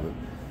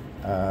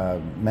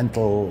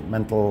mental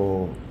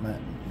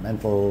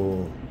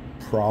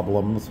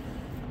problems.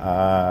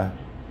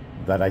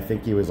 That I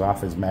think he was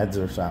off his meds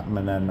or something,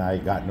 and then I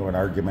got into an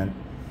argument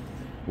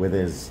with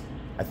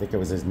I think it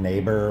was his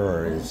neighbor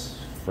or his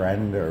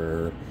friend,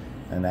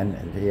 and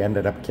then he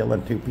ended up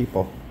killing 2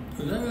 people.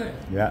 Is that right?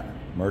 Yeah,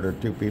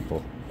 murdered 2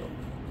 people.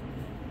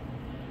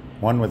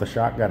 One with a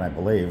shotgun, I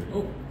believe.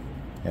 Oh,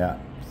 Yeah,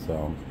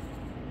 so.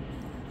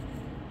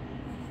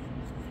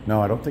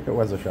 No, I don't think it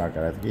was a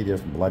shotgun. I think he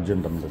just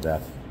bludgeoned him to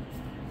death.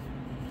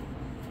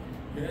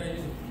 yeah,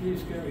 it's really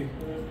scary.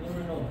 Never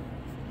know.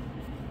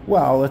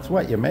 Well, it's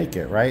what you make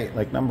it, right?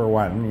 Like, number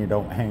one, you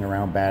don't hang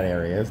around bad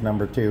areas.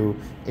 Number two,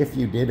 if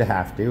you did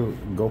have to,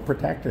 go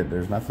protected.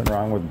 There's nothing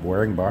wrong with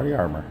wearing body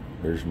armor.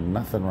 There's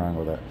nothing wrong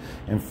with it.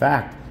 In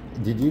fact,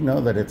 did you know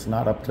that it's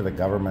not up to the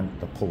government,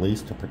 the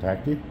police, to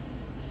protect you?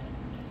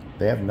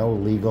 They have no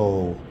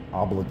legal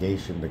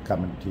obligation to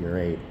come into your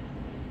aid.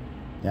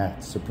 Yeah,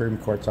 Supreme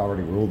Court's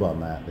already ruled on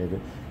that.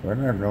 They're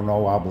under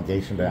no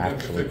obligation to You have to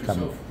actually protect come.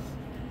 yourself.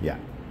 Yeah,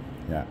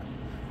 yeah.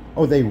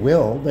 Oh, they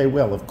will,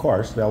 of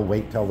course. They'll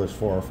wait till there's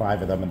 4 or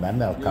 5 of them and then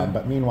they'll come. Yeah.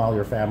 But meanwhile,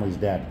 your family's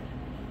dead.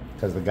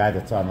 Because the guy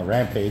that's on the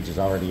rampage is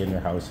already in your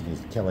house and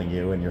he's killing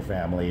you and your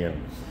family.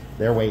 And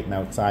they're waiting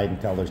outside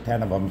until there's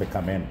 10 of them to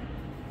come in.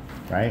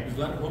 Right? There's a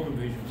lot of home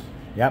invasions.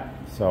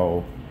 Yep.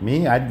 So,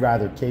 me, I'd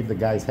rather cave the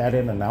guy's head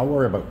in and I'll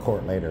worry about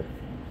court later.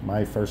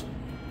 My first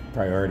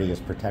priority is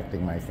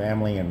protecting my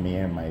family and me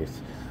and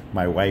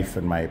my wife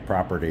and my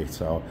property.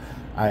 So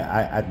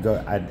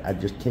I'd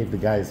just cave the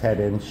guy's head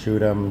in,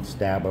 shoot him,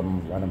 stab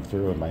him, run him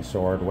through with my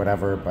sword,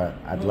 whatever, but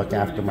I'd look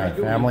after my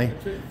family.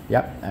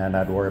 Yep, and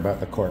I'd worry about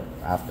the court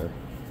after.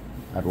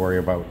 I'd worry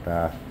about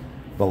the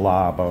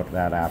law about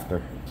that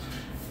after.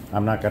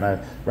 I'm not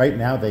gonna, right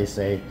now they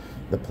say,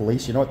 the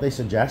police, you know what they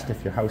suggest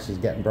if your house is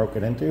getting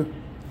broken into?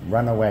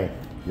 Run away.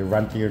 You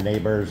run to your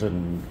neighbors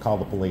and call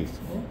the police.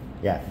 Oh,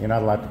 Yeah, you're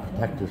not allowed to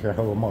protect your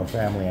whole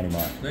family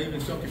anymore. not even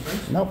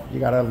self-defense? Nope, you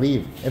gotta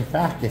leave. In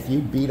fact, if you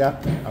beat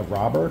up a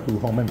robber who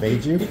home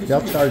invades you,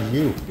 they'll charge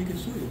you. He can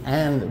sue you.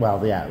 And,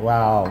 well, yeah,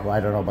 well, I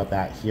don't know about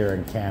that here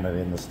in Canada,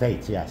 in the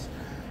States, yes.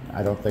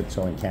 I don't think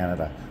so in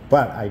Canada.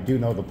 But I do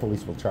know the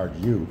police will charge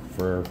you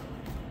for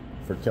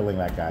killing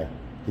that guy.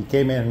 He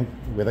came in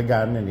with a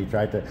gun and he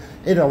tried to,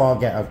 it'll all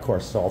get, of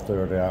course,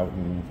 sorted out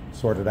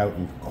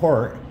in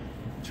court.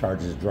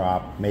 Charges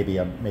drop, maybe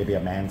a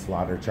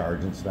manslaughter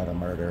charge instead of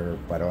murder,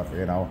 whatever,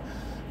 you know,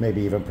 maybe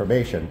even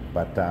probation.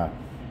 But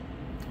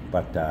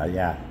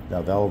yeah,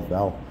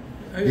 they'll.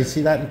 You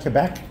see that in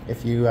Quebec?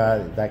 If you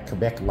that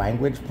Quebec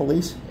language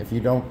police, if you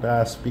don't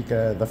speak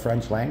the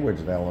French language,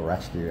 they'll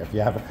arrest you. If you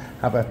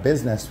have a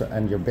business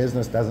and your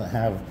business doesn't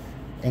have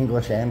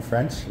English and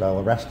French, they'll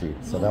arrest you.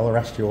 So they'll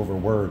arrest you over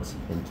words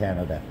in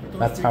Canada.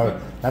 That's how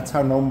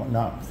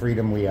not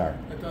freedom we are.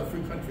 I thought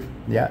free country.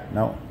 Yeah,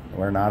 no.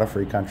 We're not a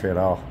free country at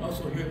all.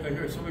 Also, I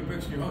hear somebody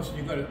breaks in your house and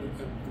you got a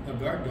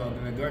guard dog,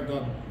 and a guard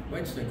dog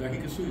bites that guy, he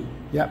can sue you.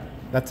 Yep,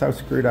 that's how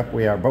screwed up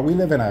we are. But we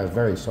live in a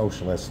very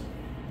socialist,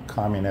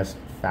 communist,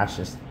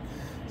 fascist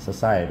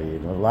society. A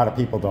lot of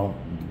people don't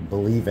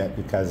believe it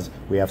because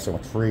we have so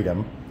much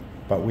freedom,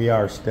 but we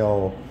are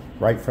still,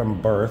 right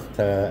from birth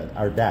to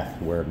our death,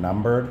 we're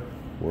numbered,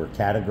 we're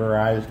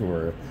categorized,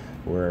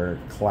 we're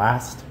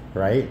classed,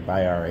 right,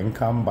 by our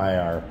income, by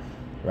our,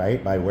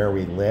 right, by where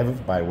we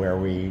live, by where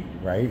we,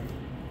 right.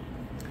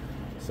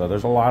 So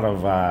there's a lot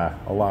of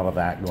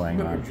that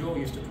going on. Remember Joe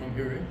used to come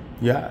here, eh?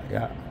 Yeah,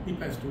 yeah. He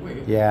passed away.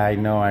 Eh? Yeah, I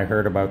know. I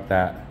heard about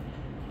that.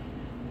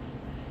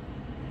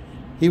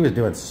 He was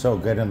doing so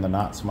good in the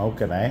not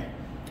smoking, eh?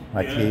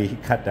 Like he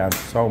cut down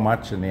so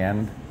much in the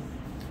end,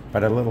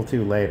 but a little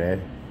too late, eh?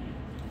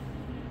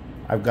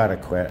 I've got to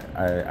quit.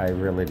 I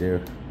really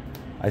do.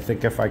 I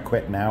think if I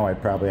quit now,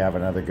 I'd probably have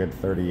another good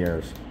 30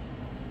 years.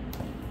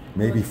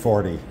 Maybe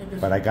 40,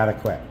 but I got to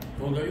quit.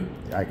 How old are you?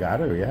 I got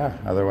to, yeah.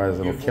 Otherwise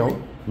it'll You're kill.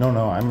 40?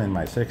 No, I'm in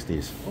my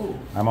 60s. Oh.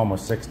 I'm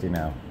almost 60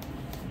 now.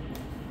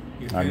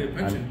 You paid a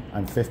pension.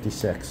 I'm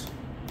 56.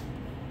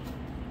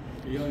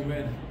 You're a young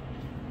man.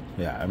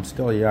 Yeah, I'm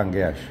still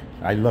youngish.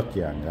 I look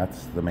young.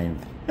 That's the main.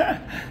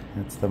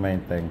 That's the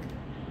main thing.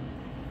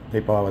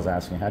 People always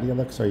ask me, "How do you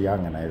look so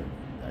young?" And I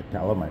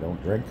tell them I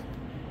don't drink.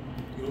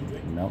 You don't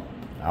drink? No,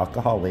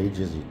 alcohol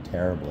ages you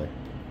terribly.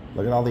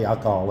 Look at all the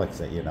alcoholics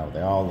that you know.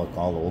 They all look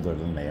all older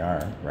than they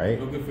are, right?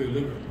 No good for your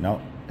liver. No,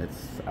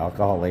 it's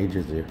alcohol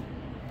ages you.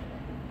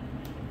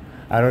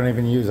 I don't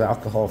even use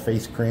alcohol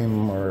face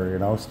cream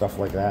or stuff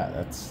like that.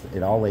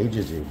 It all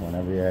ages you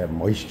whenever you have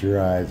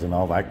moisturize and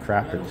all that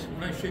crap. When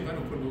I shave, I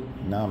don't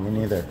put No, me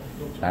neither.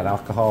 That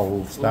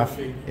alcohol stuff,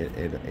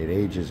 it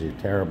ages you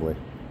terribly.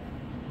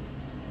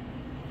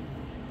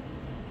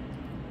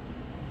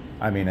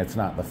 I mean, it's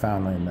not the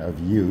fountain of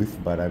youth,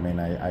 but I mean,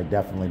 I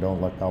definitely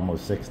don't look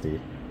almost 60,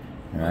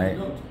 right? No, you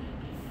don't.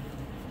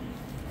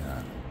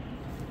 Yeah.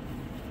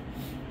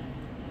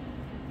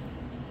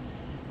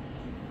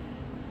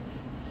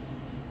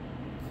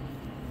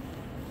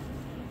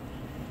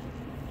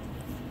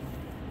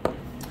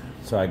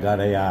 So I got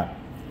a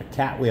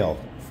cat wheel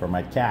for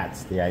my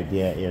cats. The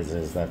idea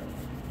is that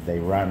they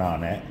run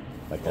on it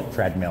like a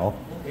treadmill,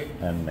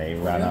 and they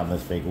run on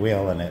this big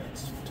wheel, and it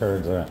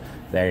turns.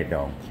 They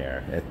don't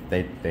care.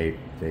 They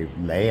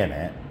lay in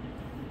it,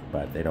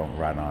 but they don't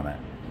run on it.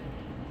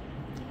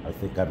 I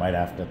think I might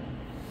have to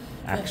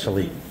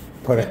actually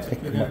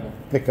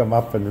pick them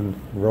up and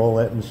roll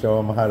it and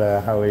show them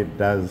how it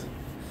does.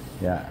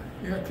 Yeah.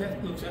 Yeah,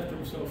 cat looks after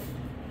himself.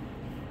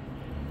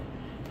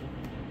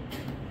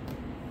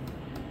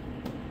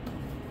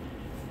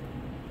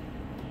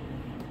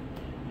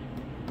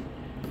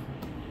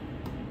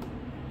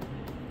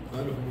 A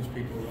lot of homeless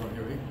people around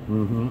here, eh?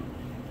 Mm-hmm.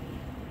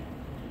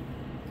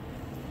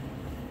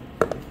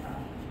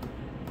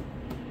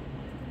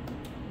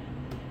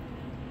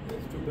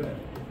 That's too bad.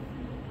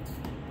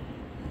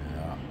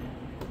 Yeah.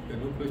 They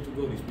have no place to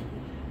go, these people.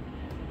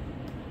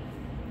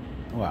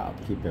 Well,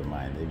 keep in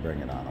mind, they bring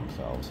it on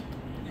themselves.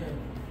 Yeah.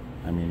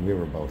 I mean, we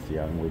were both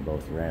young. We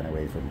both ran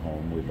away from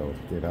home. We both,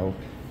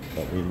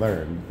 but we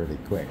learned pretty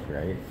quick,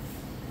 right?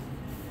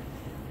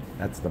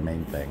 That's the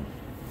main thing.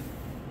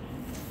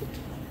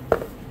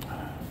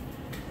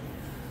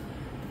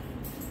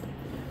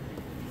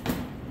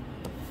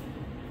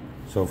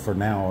 So for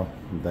now,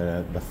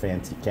 the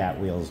fancy cat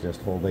wheel's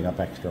just holding up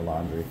extra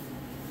laundry.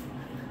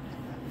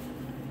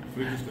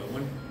 We just got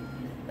one.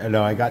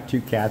 No, I got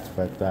 2 cats,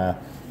 but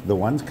the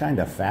one's kind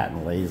of fat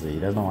and lazy. He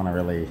doesn't want to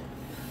really,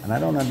 and I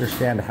don't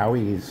understand how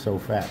he's so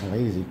fat and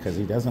lazy, because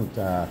he doesn't,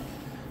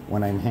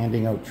 when I'm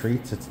handing out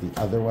treats, it's the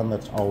other one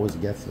that always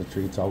gets the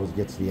treats, always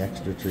gets the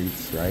extra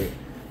treats, right?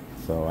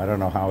 So I don't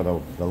know how the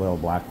little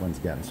black one's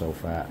getting so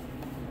fat.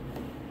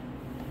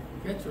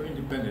 Cats are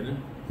independent,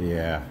 eh?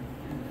 Yeah.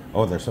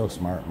 Oh, they're so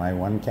smart. My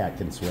one cat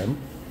can swim.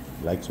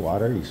 He likes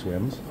water. He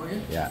swims. Oh, yeah?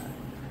 Yeah.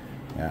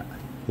 Yeah.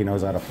 He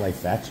knows how to play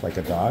fetch like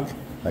a dog.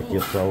 Like you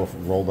throw a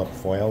rolled up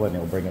foil and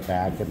he'll bring it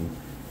back, and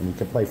you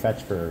can play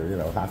fetch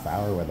for, half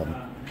hour with him.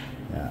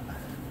 Yeah.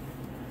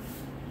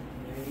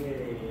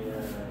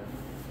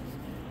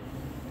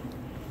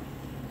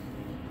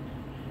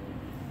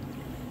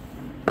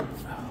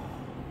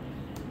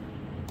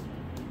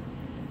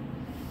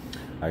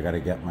 I got to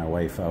get my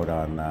wife out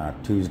on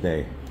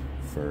Tuesday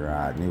for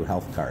a new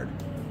health card.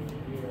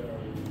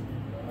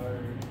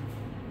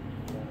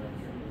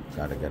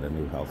 Got to get a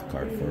new health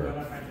card for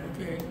her.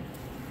 Okay.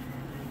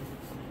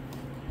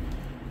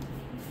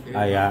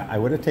 I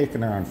would have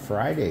taken her on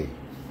Friday,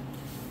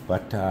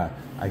 but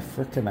I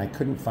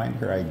couldn't find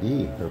her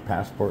ID, her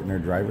passport, and her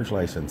driver's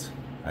license.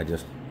 I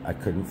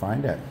couldn't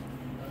find it.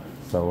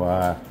 So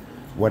I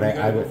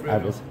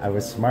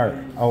was smart.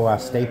 Oh,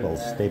 Staples.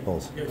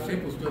 Yeah,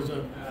 Staples does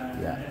that.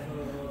 Yeah,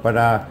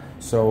 but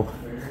so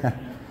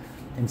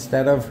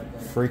instead of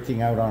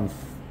freaking out on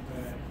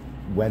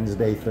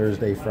Wednesday,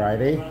 Thursday,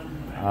 Friday,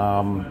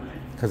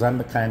 because I'm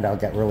the kind, I'll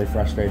get really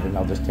frustrated and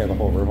I'll just tear the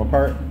whole room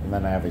apart, and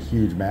then I have a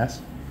huge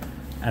mess,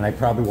 and I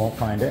probably won't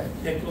find it.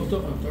 Yeah, closed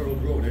up on Thorough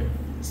Road, eh?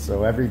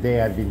 So every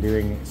day I've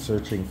been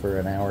searching for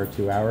an hour,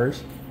 2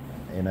 hours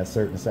in a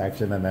certain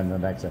section, and then the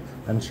next.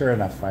 And sure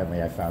enough,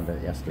 finally I found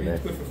it yesterday.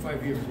 It's good for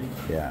 5 years,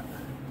 eh? Yeah.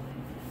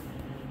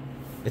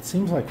 It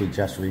seems like we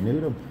just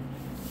renewed them.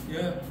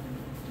 Yeah.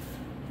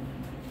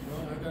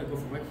 Well, I gotta go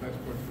for my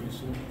passport pretty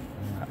soon.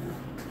 Yeah.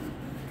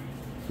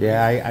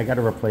 Yeah, I got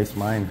to replace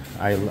mine.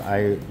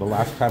 The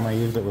last time I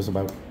used it was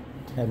about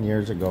 10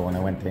 years ago when I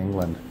went to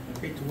England. I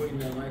hate to wait in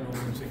that line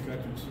over in St.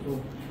 Catherine's.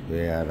 Oh.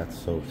 Yeah, that's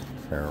so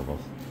terrible.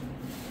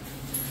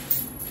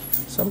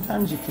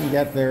 Sometimes you can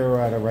get there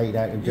at a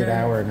good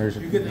hour and there's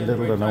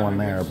little to no one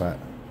there, but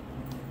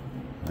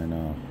I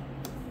know.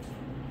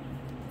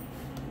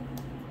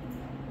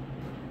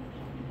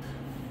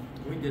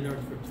 We did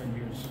ours for 10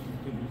 years.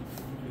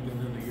 We got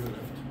another year left.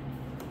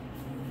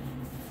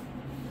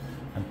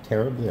 I'm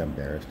terribly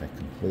embarrassed. I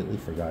completely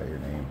forgot your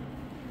name.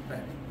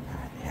 Pat.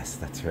 Yes,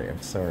 that's right.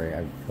 I'm sorry.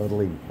 I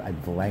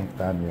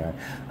blanked on you.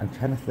 I'm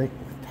trying to think,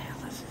 what the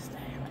hell is his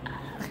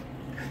name?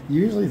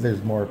 Usually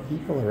there's more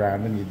people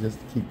around and you just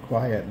keep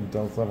quiet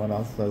until someone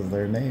else says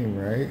their name,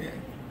 right?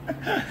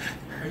 Yeah.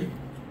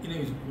 Your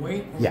name is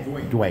Dwayne or yeah,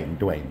 Dwayne?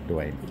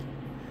 Dwayne.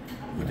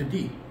 With a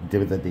D?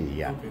 With a D,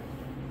 yeah. Okay.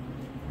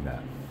 No.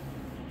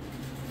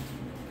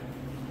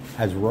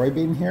 Has Roy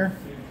been here?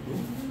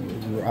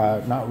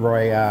 Not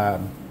Roy.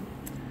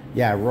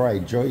 Yeah, Roy.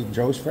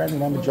 Joe's friend.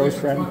 Remember Joe's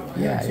friend?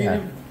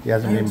 Yeah. He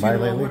hasn't been by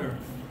lately.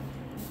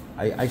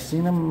 I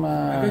seen him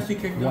I guess he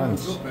kicked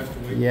once. Down passed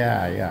away.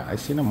 Yeah. I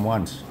seen him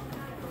once.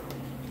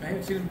 I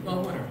haven't seen him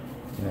all winter.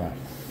 Yeah.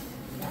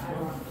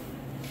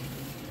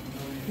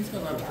 He's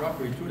got a lot of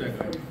property too, that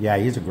guy. Yeah,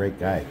 he's a great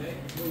guy.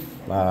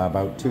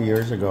 About 2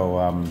 years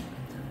ago,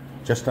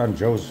 just on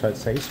Joe's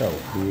say-so,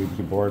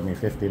 he borrowed me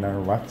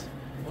 $1,500.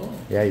 Oh.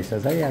 Yeah, he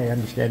says, hey, I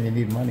understand you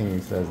need money. He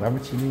says, how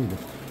much you need?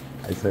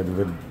 I said,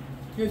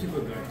 He's a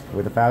good guy.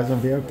 would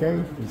 $1,000 be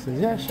okay? He says,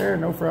 yeah, sure,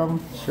 no problem.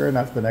 Sure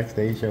enough, the next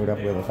day he showed up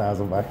with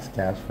 $1,000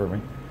 cash for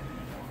me.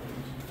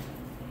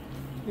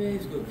 Yeah,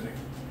 he's a good guy.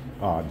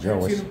 Oh,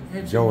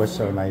 Joe was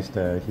so nice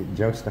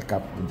Joe stuck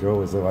up. Joe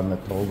was the one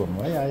that told him,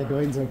 hey, how you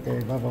doing? It's okay,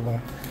 blah, blah,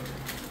 blah.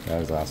 That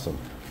was awesome.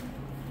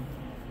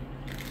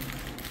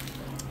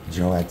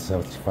 Joe had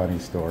such funny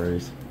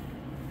stories.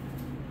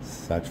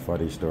 Such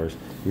funny stories.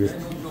 He was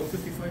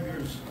 55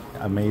 years.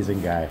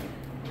 amazing guy.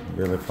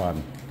 Really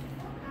fun.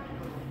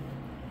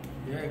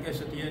 Yeah, I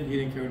guess at the end he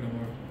didn't care no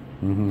more.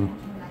 Mm-hmm.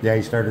 Yeah,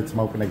 he started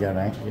smoking again,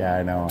 eh? Yeah,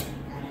 I know.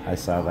 I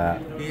saw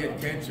that. He had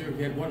cancer.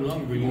 He had one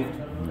lung removed.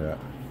 Yeah.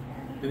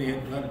 Then he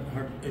had a lot of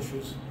heart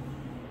issues.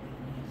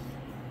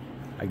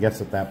 I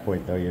guess at that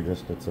point, though,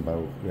 it's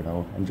about,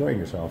 enjoying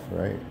yourself,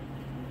 right?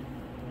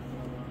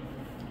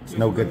 It's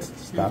no good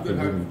stopping.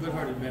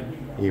 Good-hearted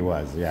man. He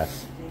was,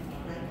 yes.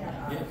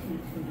 Yeah.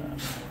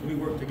 We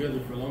worked together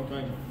for a long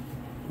time.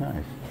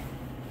 Nice.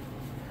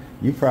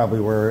 You probably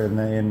were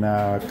in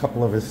a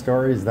couple of his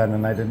stories then,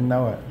 and I didn't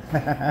know it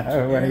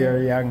when you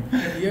were young.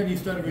 At the end, he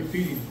started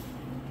repeating.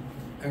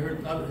 I heard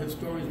a lot of his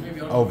stories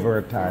maybe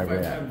over time.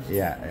 Times.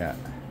 Yeah.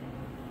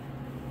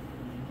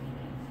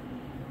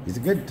 He's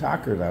a good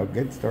talker, though.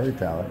 Good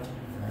storyteller.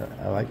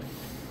 I like.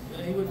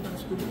 Yeah, he was not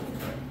stupid.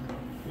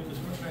 He was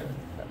a smart man.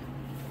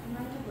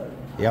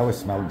 He always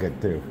smelled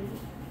good too.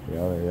 He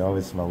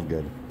always smelled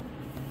good.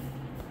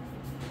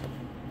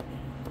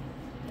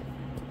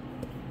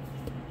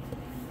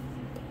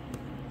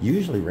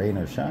 Usually rain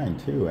or shine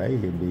too, eh?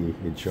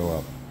 He'd show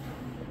up.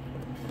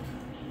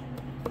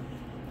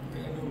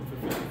 Yeah, I know him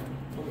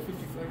for over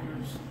 55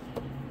 years.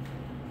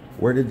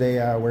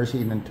 Where's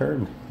he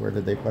interned? Where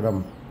did they put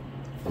him?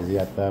 Is he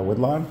at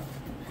Woodlawn?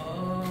 I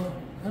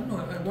don't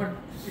know.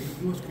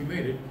 He was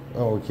cremated.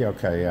 Oh,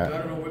 okay, yeah. I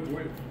don't know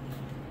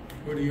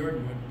where the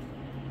urn went.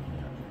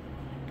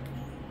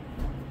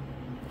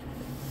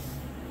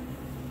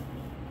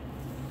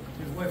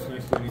 His wife's a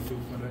nice lady too,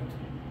 for that.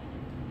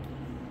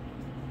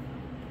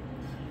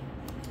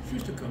 She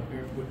used to come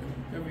here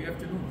every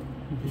afternoon.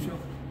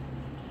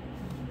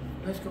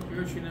 Last couple of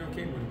years, she never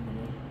came with him no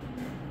more.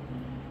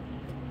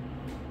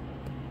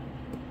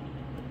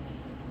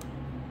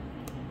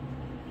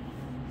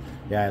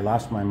 Yeah, I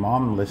lost my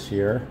mom this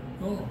year,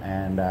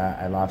 and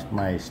I lost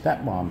my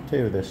stepmom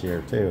too this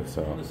year too.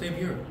 So the same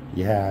year.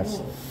 Yeah,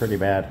 it's pretty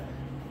bad.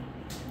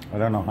 I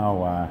don't know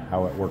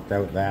how it worked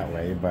out that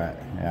way, but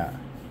yeah.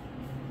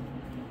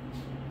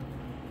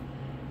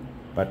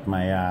 But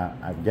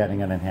I'm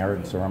getting an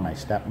inheritance from my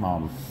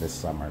stepmom this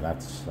summer.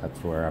 That's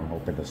where I'm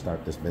hoping to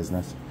start this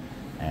business,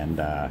 and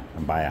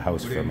buy a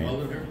house for me.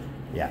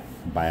 Yeah,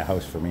 buy a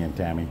house for me and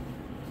Tammy.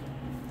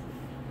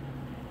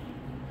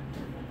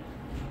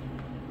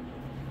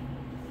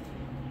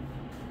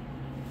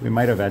 We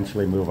might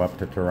eventually move up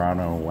to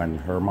Toronto when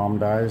her mom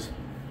dies.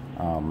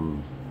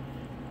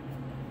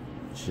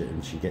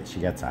 She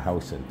gets a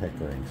house in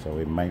Pickering, so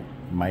we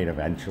might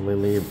eventually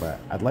leave, but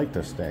I'd like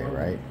to stay,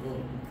 right? Oh,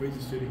 crazy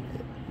city.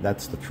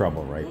 That's the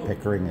trouble, right?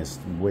 Pickering is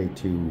way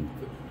too...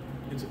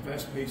 It's a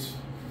fast pace.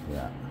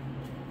 Yeah.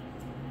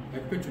 I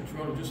picture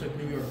Toronto just like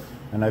New York.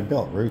 And I've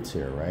built roots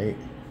here, right?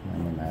 I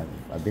mean,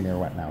 I've been here,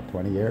 what now,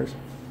 20 years?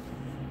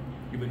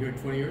 You've been here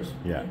 20 years?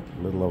 Yeah,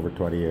 a little over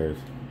 20 years.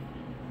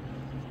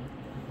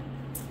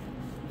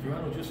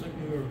 Toronto just like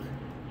New York.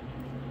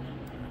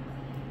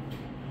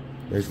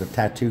 There's the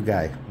tattoo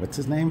guy. What's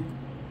his name?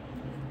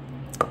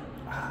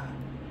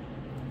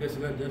 Yes,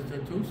 the guy does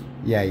tattoos?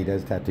 Yeah, he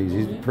does tattoos.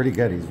 He's pretty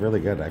good. He's really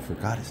good. I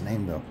forgot his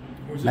name, though.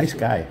 Nice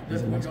guy.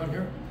 He's a nice guy. Down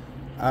here?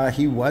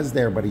 He was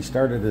there, but he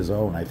started his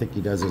own. I think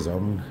he does his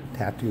own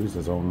tattoos,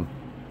 his own,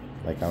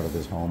 like out of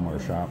his home or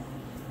shop.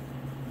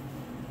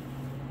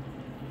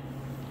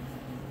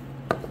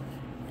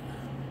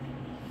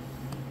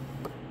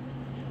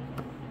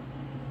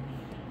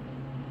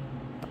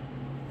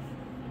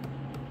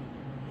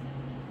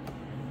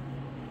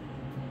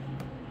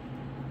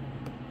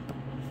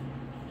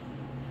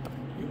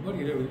 Your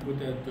buddy there with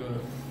that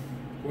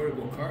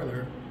portable car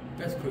there,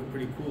 that's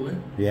pretty cool, eh?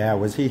 Yeah,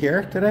 was he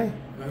here today?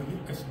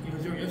 He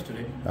was here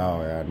yesterday. Oh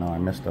yeah, no, I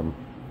missed him.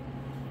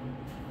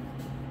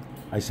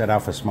 I set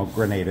off a smoke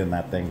grenade in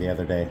that thing the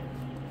other day.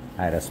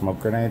 I had a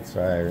smoke grenade,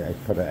 so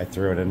I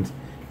threw it in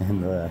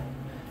the.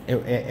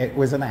 It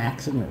was an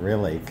accident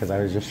really, because I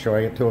was just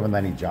showing it to him, and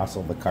then he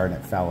jostled the car and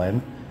it fell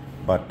in.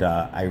 But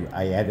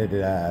I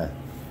edited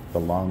the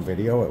long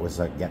video. It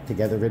was a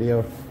get-together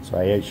video, so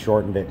I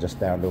shortened it just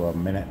down to 1.3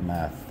 minutes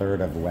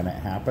of when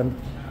it happened.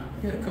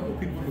 You had a couple of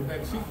people in the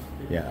back seat.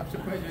 Yeah. I'm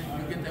surprised you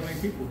get that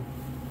many people.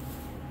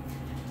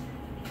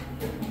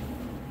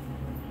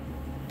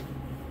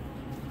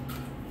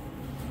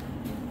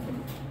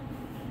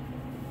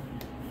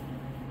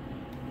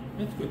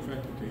 That's good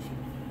transportation.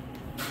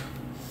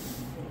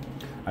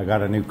 I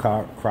got a new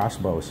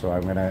crossbow, so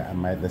I'm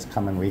gonna this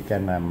coming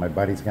weekend. My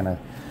buddy's gonna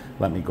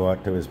let me go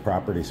out to his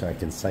property so I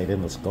can sight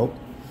in the scope.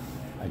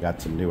 I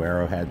got some new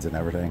arrowheads and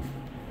everything.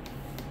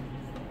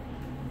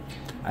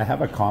 I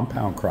have a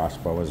compound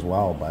crossbow as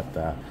well, but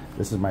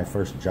this is my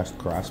first just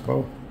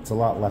crossbow. It's a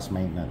lot less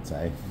maintenance,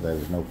 eh?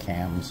 There's no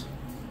cams.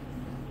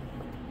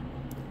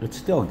 It's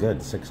still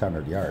good,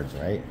 600 yards,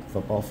 right?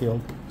 Football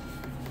field.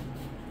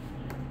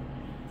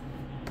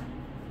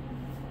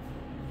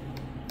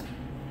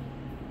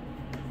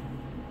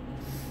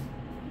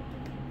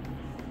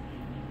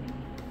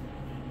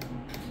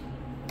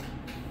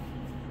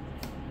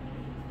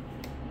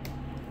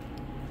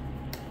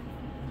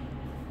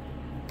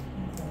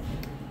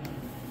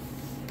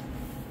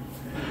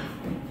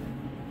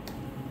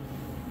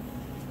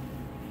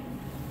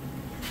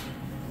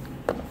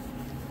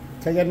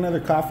 Can I get another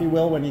coffee,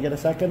 Will, when you get a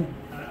second?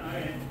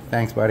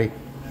 Thanks, buddy.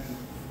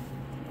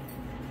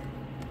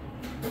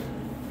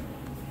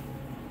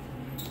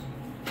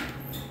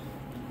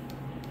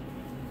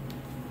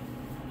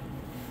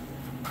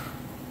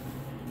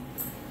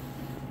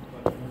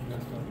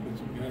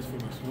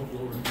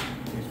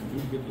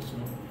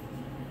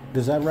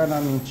 Does that run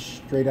on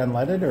straight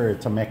unleaded, or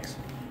it's a mix?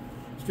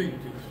 Straight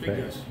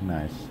gas.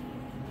 Nice.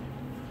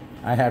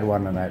 I had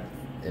one and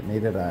it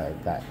needed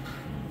that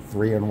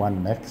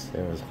 3-in-1 mix.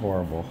 It was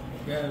horrible.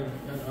 Yeah, I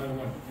don't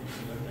want it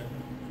like that.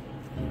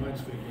 I want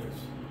straight gas.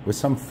 With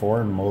some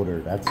foreign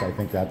motor. I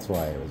think that's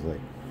why it was like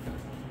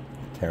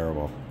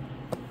terrible.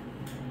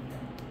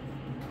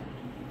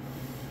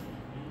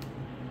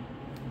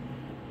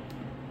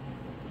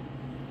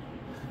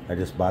 I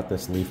just bought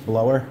this leaf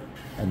blower,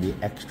 and the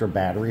extra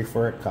battery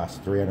for it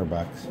costs $300.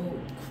 Oh.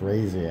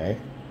 Crazy, eh?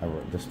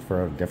 Just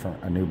for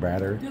a new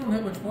battery. They don't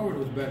have much power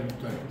those batteries,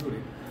 do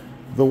they?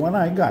 The one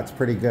I got's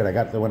pretty good. I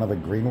got the one of the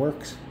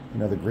Greenworks. You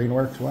know the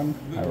Greenworks one?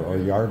 Or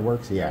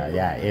Yardworks?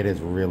 Yeah, it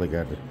is really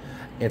good.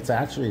 It's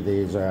actually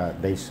these,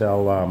 they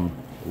sell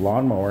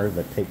lawnmower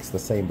that takes the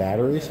same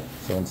batteries.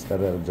 So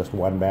instead of just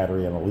one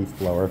battery and a leaf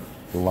blower,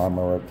 the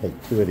lawnmower will take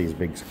 2 of these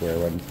big square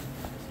ones.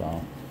 So,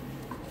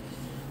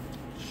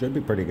 should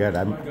be pretty good.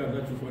 I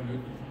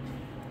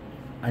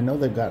know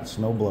they've got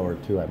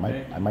snowblower too. I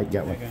might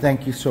get one.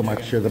 Thank you so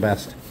much. You're the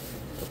best.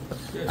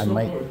 Yeah, I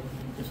might.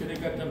 They say they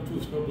got them too,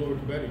 snowblower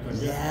to battery.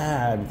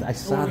 Yeah, I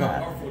saw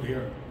that. How powerful they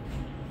are.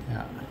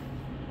 Yeah.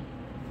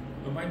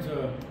 But mine's I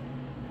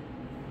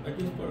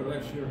just bought it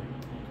last year.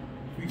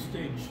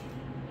 3-stage,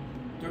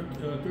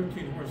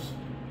 13 horse.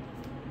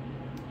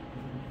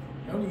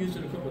 I only used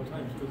it a couple of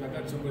times because I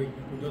got somebody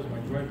who does my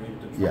driveway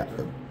with the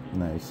tractor. Yeah,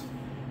 nice.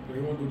 But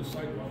he won't do the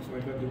sidewalk, so I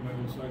got to do my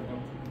own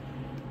sidewalk.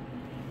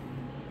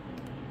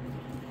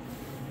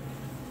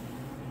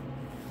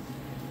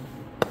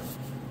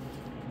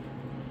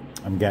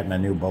 I'm getting a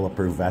new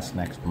bulletproof vest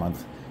next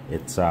month.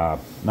 It's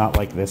not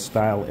like this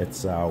style.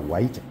 It's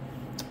white.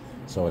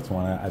 So it's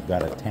I've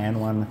got a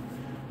tan one.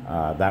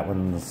 That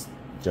one's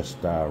just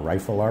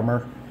rifle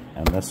armor,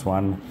 and this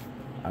one's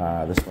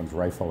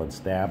rifle and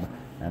stab.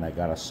 And I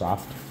got a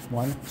soft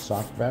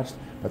vest.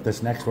 But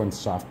this next one's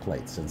soft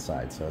plates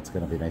inside, so it's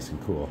going to be nice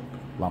and cool.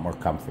 A lot more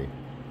comfy.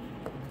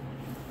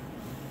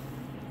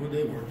 What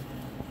they worth?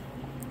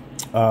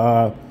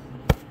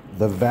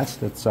 The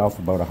vest itself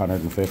about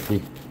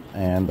 150,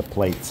 and the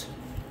plates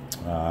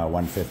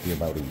 150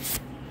 about each.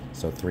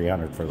 So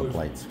 300 for the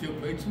plates. Steel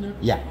plates in there?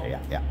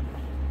 Yeah.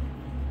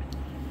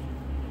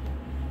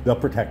 They'll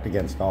protect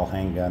against all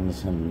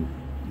handguns and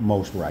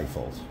most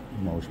rifles.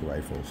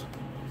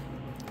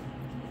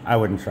 I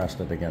wouldn't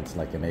trust it against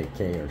like an AK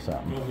or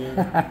something. Oh,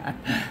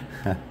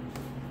 yeah.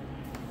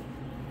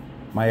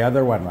 My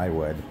other one I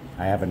would.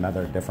 I have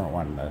another different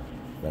one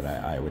that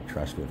I would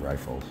trust with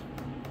rifles.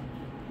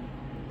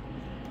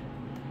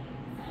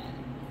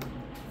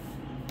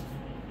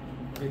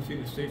 They see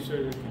the state side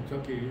of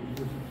Kentucky,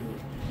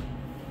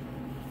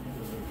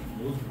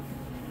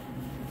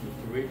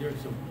 The raid there,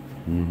 some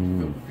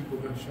people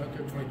got shot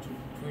there, 22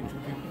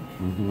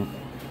 people.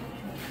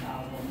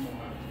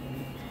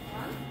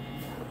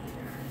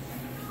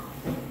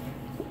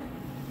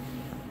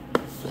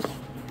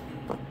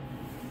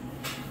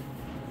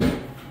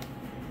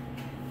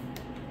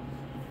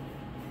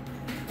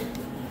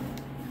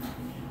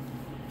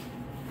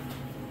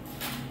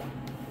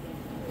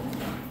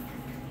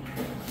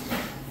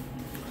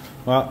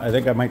 Well, I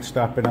think I might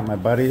stop in at my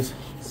buddy's,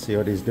 see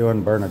what he's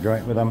doing, burn a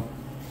joint with him.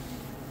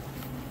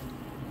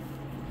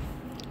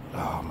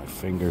 Oh, my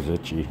finger's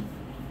itchy.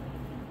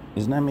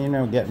 Isn't that mean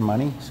I'm getting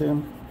money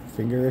soon?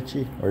 Finger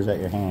itchy? Or is that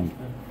your hand?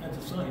 That's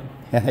a sign.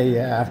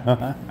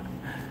 Yeah.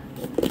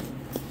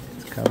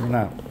 It's coming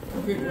up.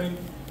 Okay, Dwayne.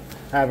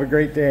 Have a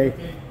great day.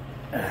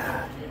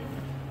 Okay.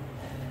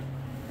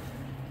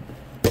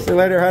 See you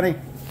later, honey.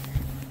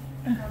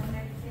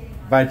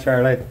 Bye,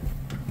 Charlie.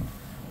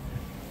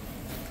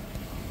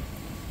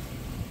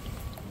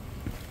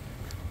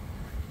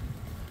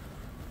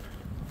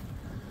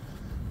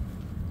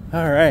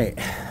 All right.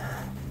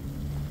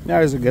 That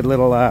was a good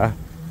little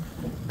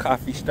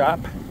coffee stop.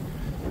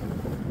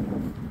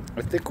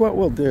 I think what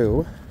we'll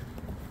do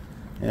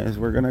is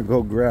we're gonna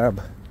go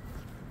grab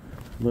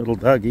little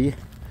Dougie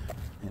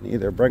and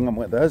either bring him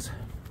with us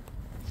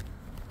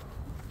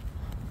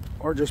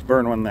or just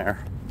burn one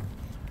there.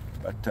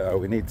 But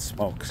we need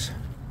smokes.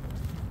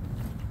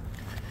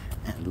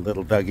 And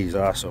little Dougie's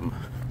awesome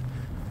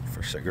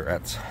for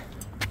cigarettes.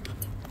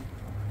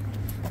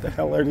 What the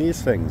hell are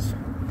these things?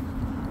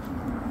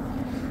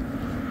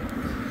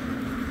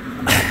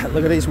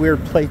 Look at these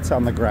weird plates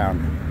on the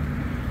ground.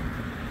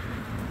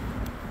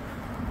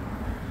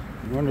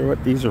 I wonder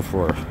what these are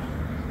for.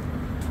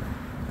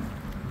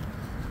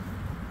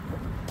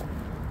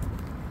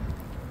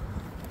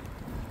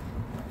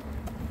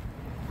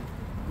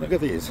 Look at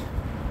these.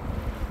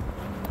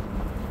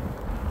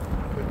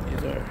 Look what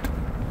these are.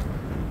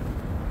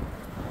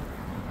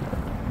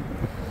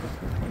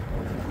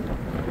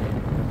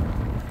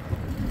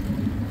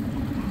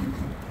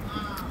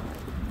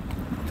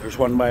 There's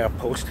one by a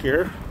post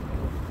here.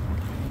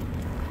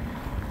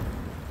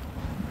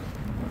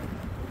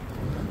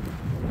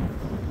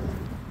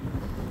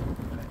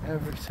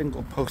 Every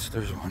single post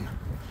there's one.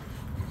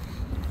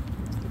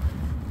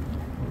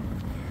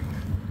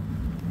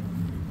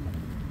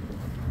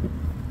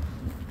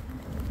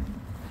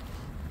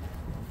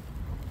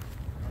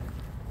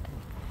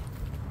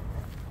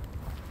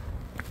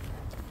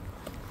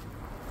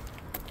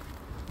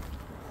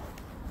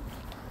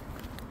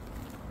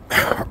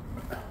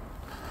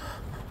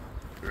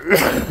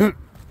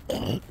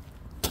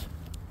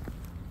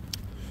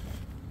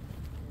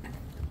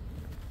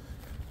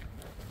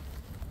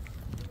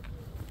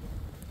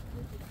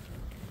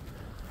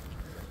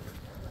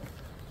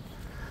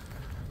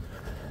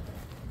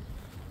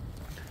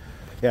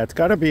 Yeah, it's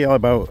got to be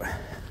about,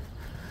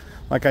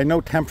 like, I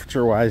know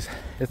temperature wise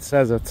it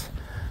says it's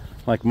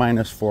like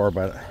 -4,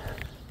 but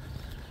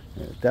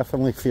it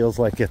definitely feels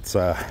like it's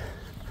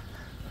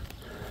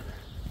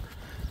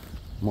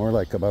more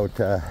like about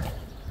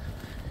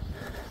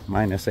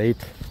 -8,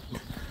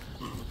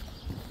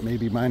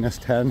 maybe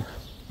 -10.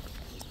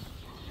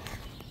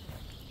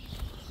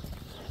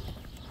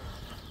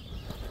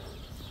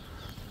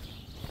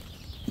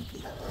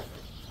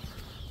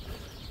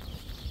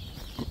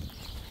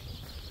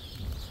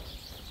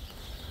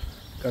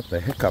 Got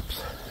the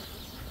hiccups.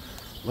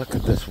 Look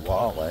at this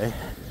wall, eh?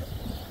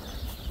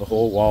 The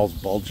whole wall's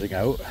bulging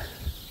out.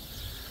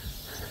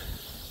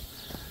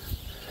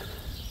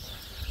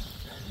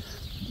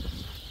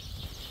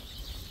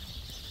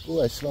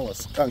 Ooh, I smell a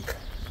skunk.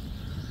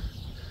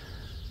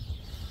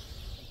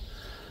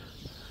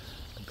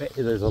 I bet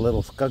you there's a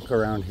little skunk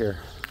around here.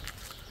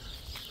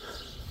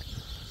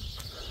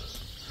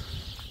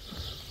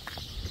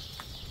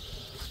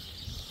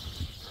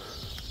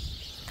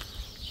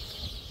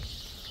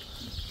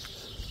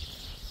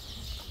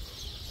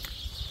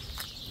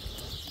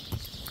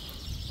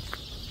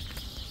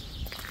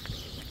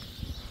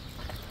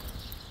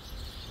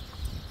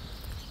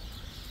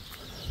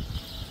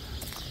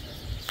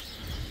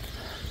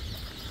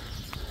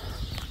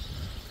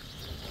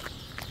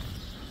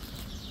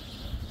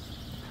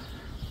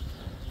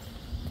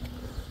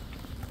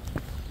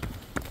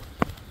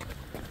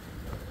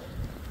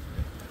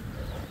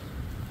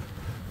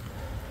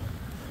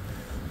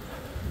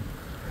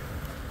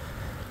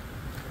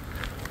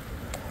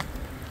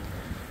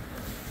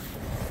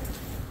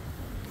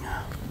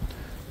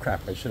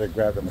 Crap, I should have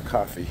grabbed him a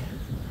coffee.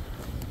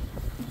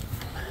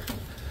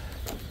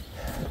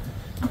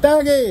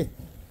 Doggy!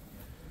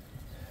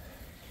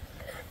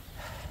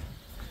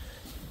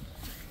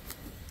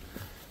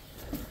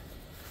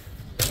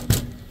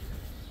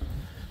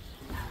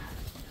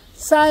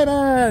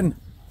 Simon!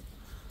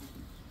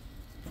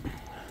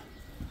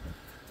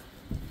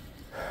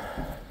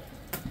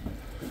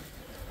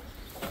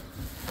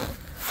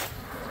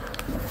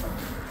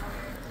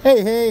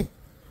 Hey, hey.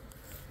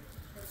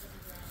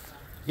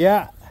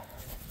 Yeah.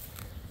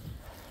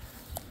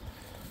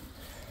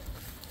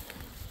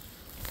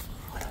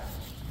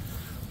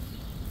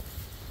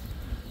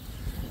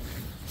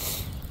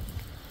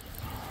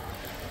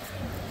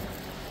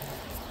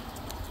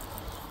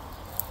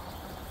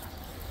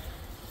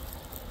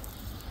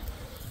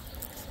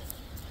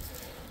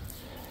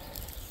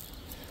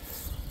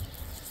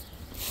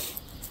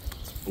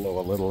 blow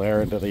a little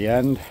air into the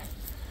end,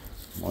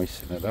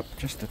 moisten it up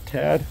just a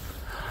tad.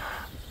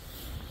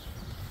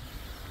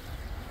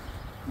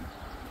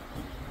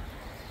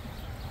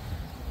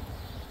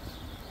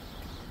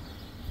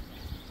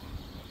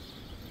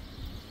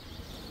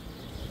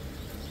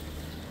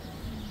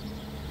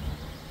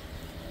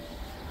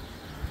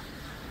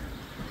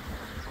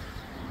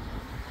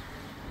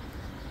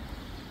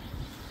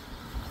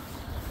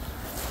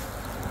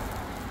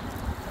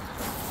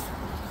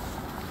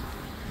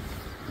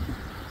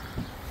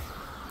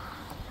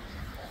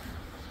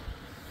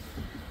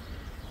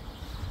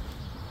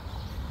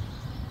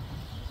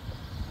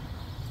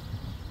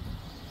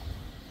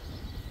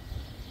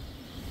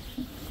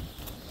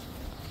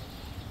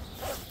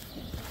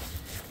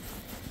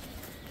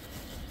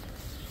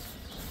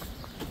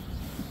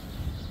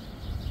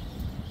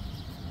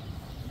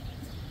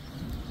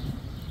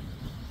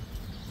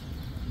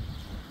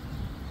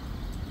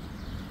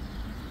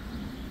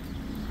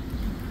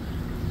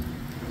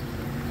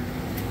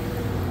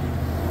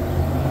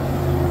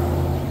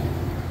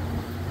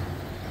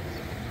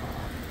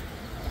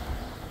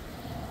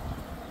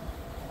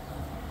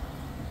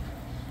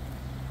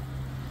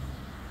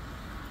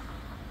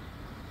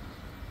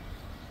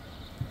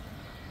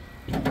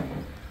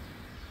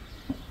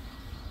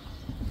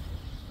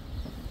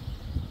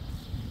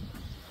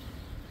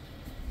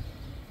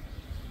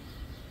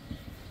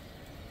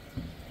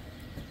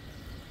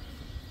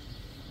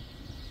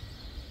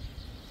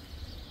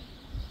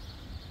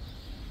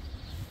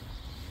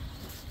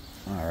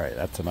 All right,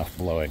 that's enough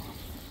blowing.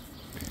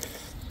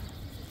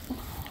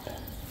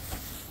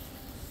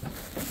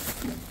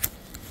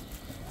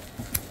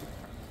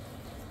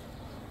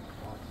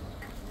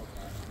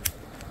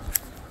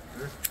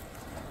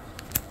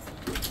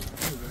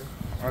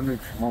 I need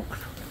smoke.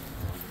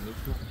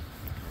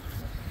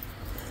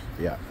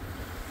 Yeah.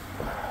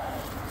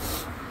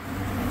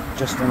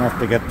 Just enough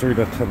to get through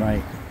to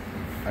tonight.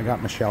 I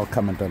got Michelle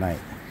coming tonight.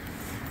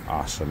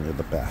 Awesome, you're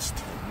the best.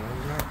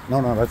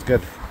 No, that's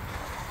good.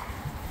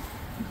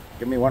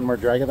 Give me one more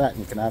drag of that and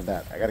you can have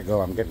that. I gotta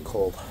go, I'm getting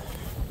cold.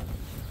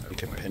 You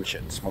can pinch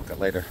it and smoke it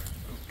later.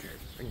 Okay,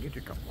 I can get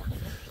you a couple more.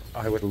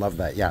 I would love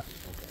that, yeah.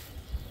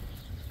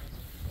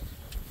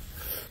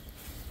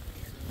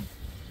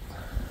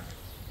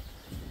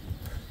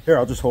 Here,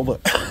 I'll just hold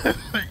it.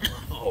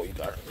 Oh, you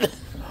got it.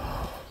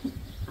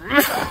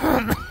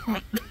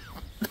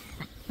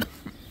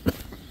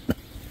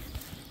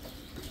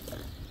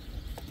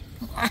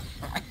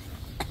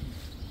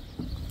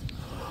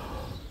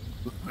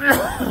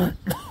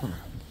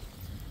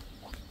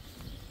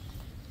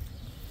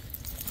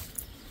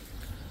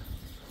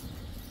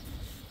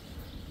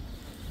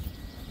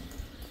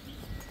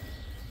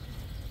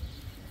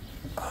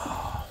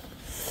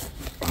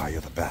 Oh,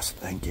 you're the best.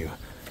 Thank you.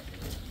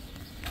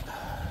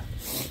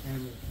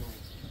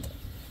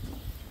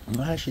 I'm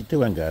actually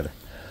doing good.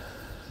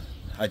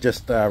 I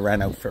just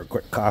ran out for a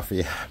quick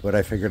coffee, but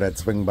I figured I'd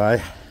swing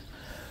by.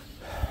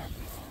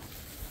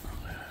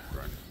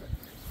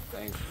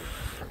 Thanks.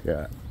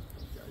 Yeah.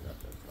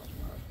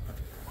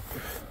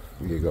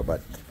 Here you go,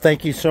 bud.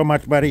 Thank you so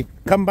much, buddy.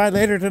 Come by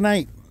later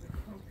tonight.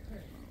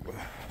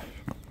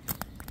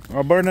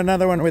 I'll burn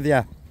another one with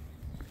you.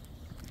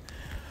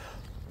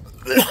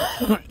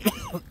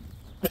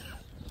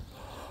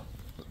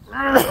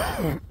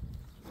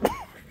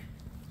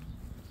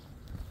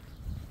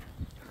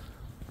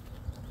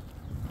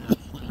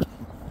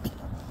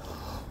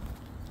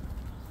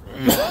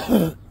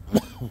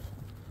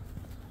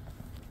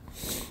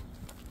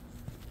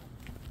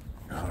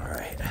 All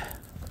right.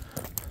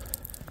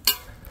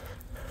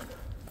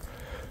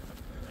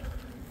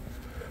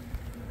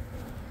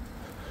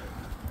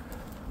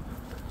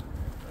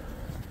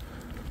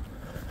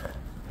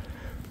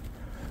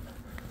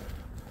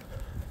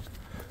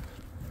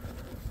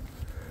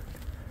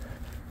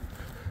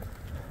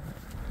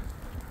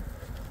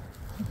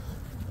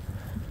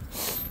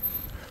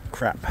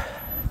 Crap. I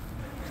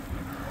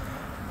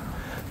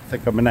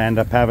think I'm gonna end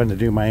up having to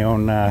do my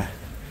own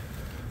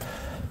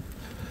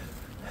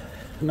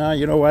no,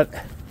 you know what?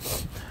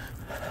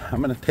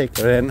 I'm gonna take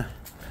it in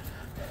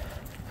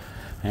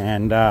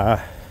and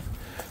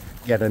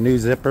get a new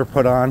zipper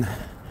put on,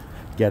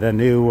 get a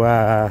new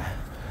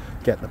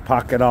get the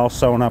pocket all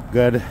sewn up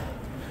good.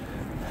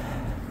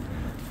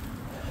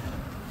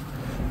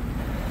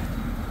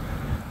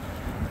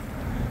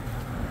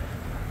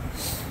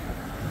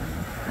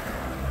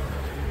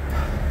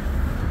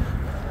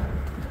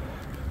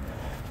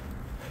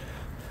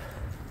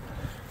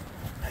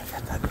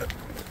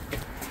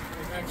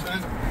 Thanks,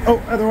 son.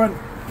 Oh, other one.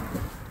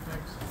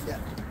 Thanks. Yeah.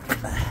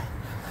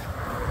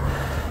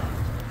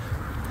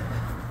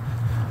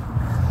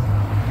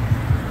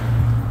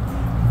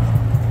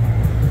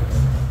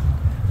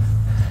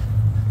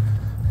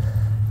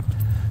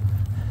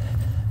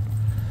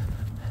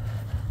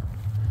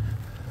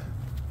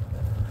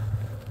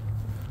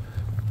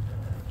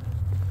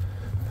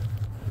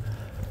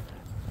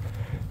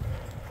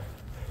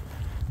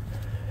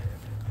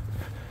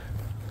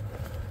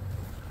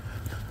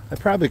 I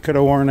probably could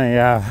have worn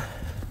a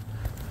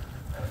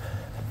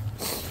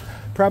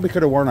Probably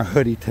could have worn a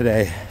hoodie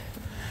today.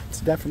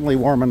 It's definitely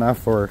warm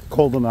enough or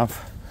cold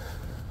enough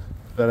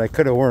that I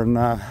could have worn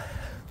a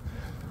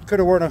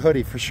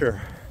hoodie for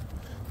sure.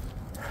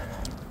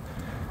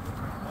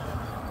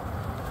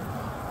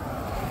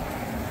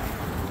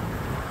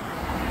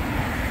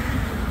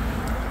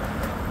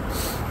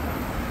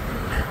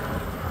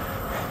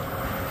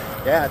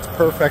 Yeah, it's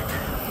perfect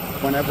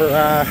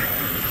whenever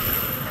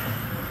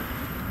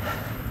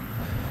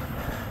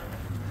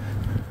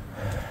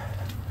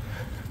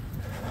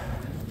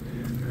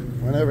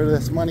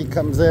this money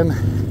comes in,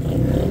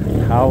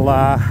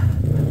 I'll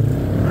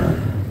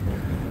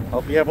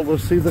be able to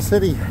see the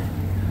city.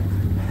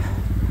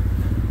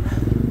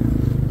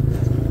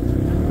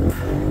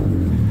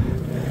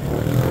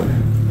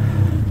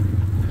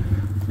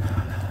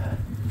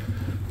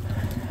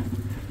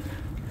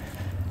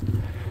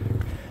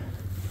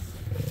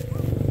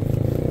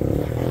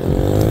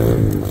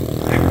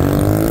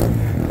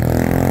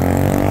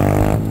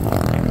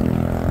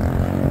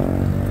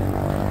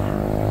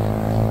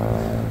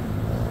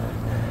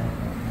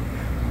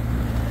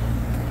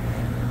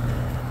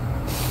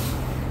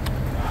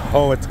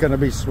 Oh, it's gonna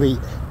be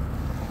sweet.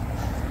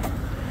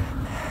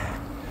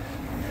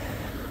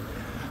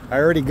 I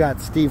already got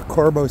Steve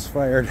Corbos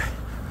fired,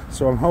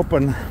 so I'm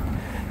hoping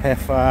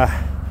if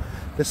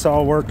this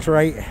all works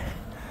right,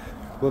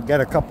 we'll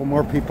get a couple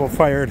more people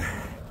fired.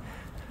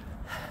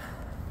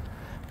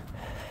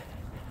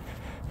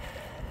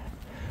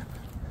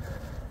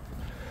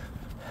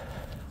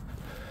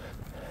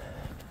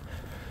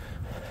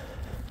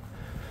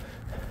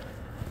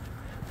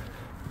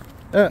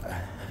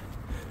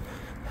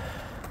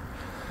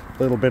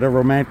 Little bit of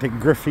romantic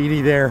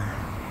graffiti there.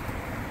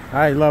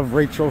 I love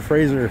Rachel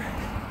Fraser,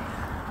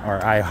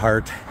 or I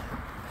heart.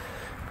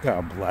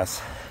 God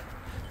bless.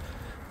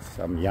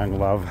 Some young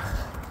love.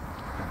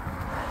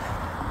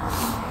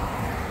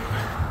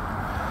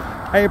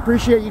 I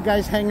appreciate you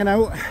guys hanging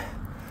out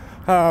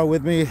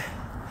with me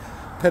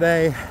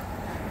today.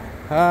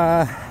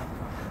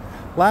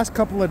 Last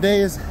couple of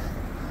days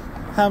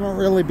haven't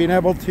really been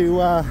able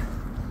to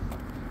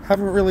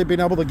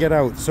get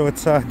out, so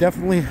it's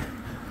definitely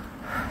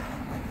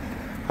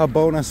a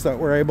bonus that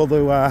we're able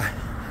to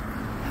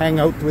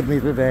hang out with me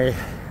today.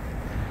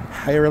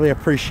 I really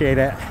appreciate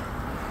it.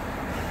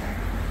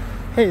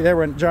 Hey, there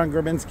went John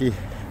Grabinski.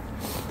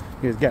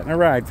 He was getting a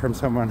ride from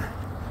someone.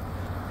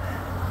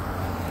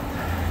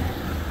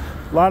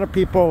 A lot of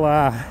people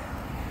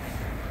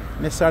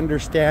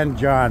misunderstand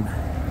John.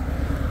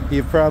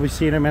 You've probably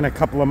seen him in a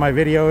couple of my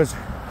videos.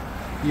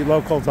 You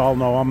locals all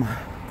know him.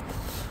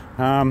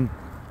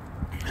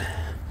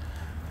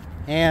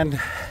 And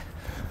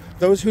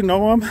those who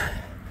know him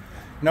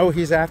know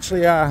he's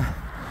actually an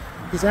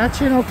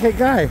okay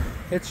guy.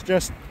 It's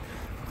just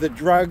the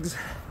drugs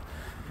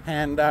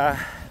and the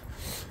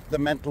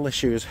mental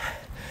issues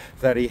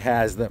that he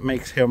has that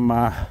makes him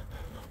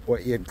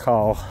what you'd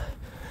call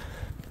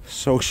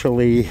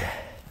socially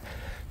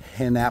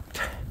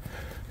inept.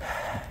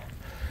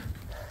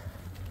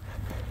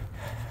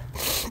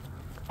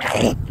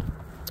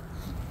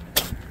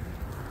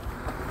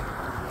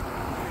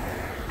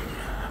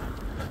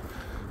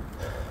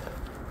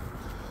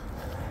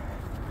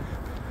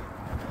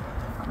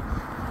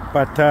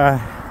 But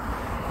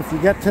if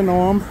you get to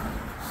know him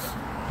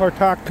or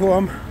talk to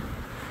him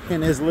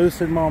in his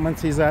lucid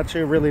moments, he's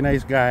actually a really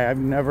nice guy.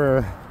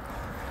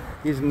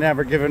 He's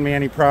never given me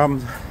any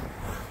problems.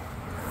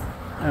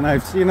 And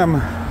I've seen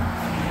him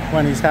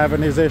when he's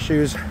having his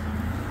issues,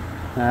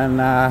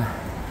 and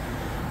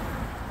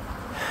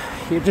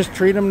you just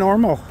treat him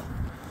normal.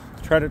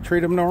 Try to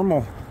treat him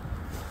normal.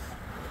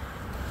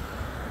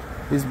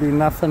 He's been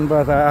nothing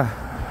but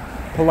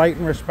polite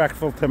and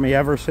respectful to me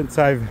ever since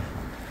I've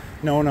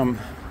known him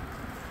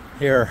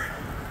here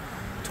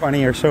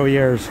 20 or so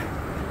years.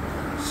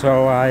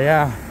 So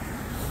yeah,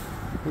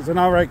 he's an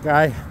alright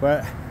guy,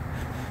 but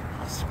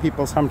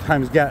people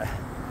sometimes get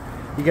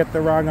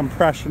the wrong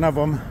impression of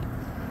him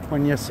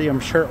when you see him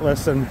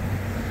shirtless and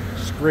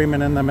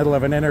screaming in the middle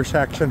of an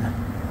intersection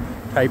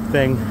type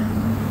thing.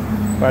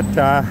 But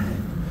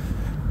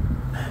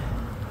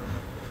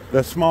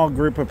the small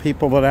group of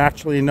people that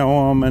actually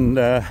know him and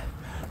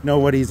know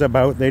what he's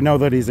about, they know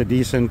that he's a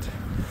decent,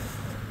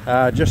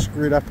 just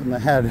screwed up in the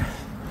head.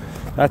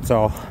 That's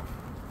all.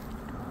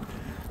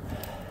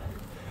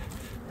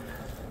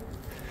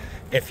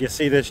 If you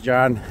see this,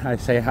 John, I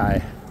say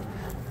hi.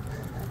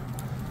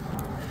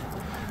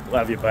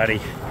 Love you, buddy.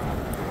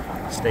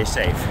 Stay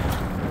safe.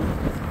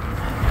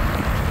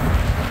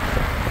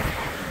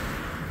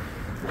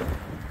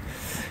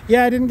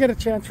 Yeah, I didn't get a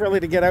chance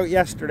really to get out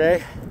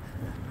yesterday.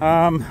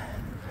 I'll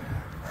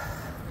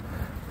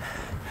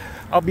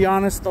be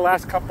honest, the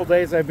last couple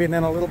days I've been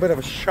in a little bit of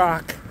a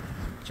shock,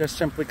 just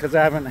simply because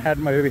I haven't had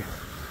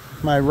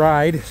my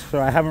ride,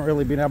 so I haven't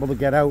really been able to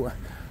get out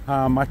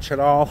much at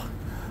all.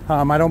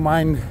 I don't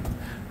mind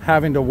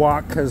having to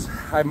walk because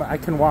I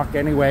can walk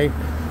anyway.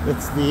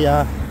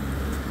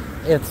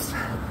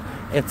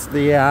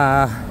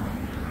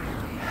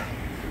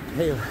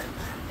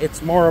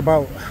 It's more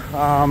about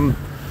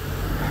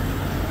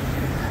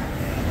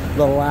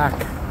the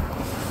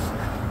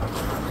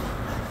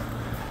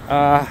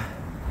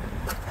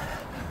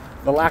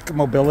lack of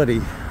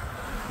mobility,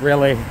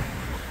 really.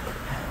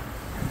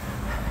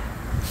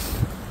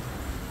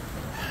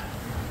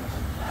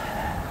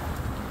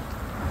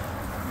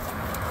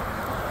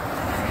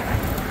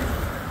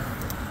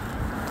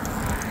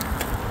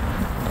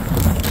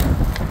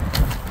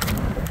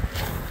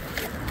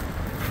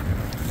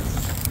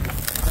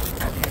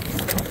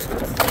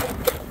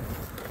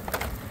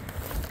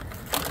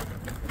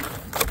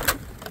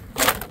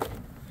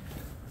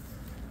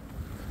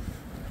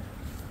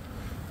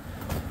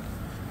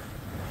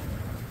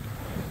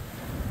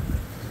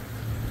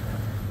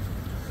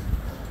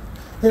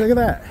 Hey, look at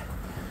that.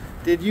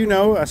 Did you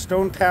know a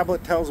stone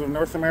tablet tells of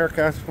North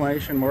America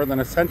exploration more than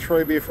a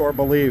century before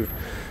believed?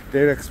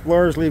 Did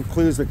explorers leave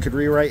clues that could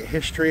rewrite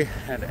history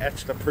and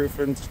etch the proof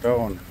in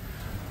stone?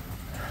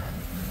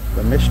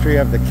 The mystery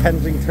of the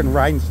Kensington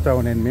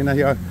Rhinestone in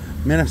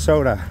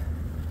Minnesota.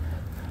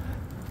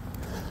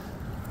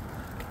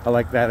 I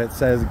like that. It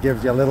says,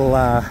 gives you a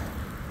little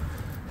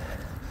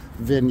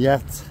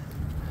vignettes.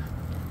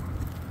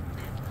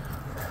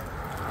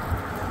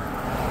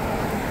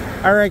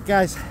 All right,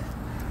 guys.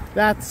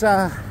 That's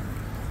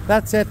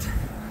it.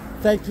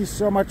 Thank you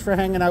so much for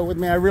hanging out with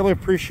me. I really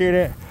appreciate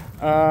it.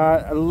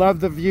 I love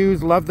the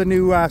views, love the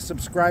new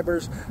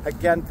subscribers.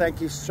 Again,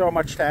 thank you so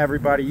much to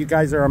everybody. You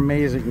guys are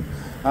amazing.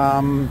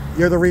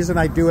 You're the reason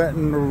I do it,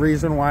 and the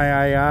reason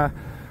why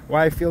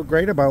I feel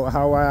great about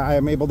how I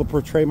am able to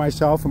portray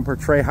myself and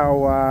portray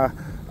how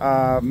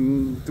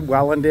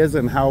Welland is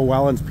and how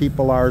Welland's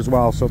people are as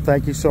well. So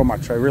thank you so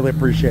much. I really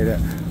appreciate it.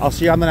 I'll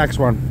see you on the next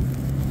one.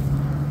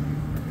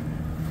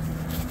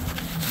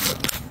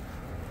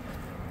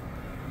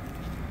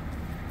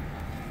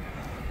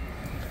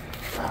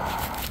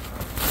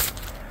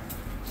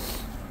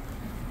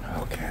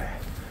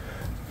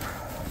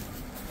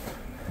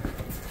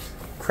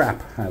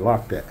 Crap, I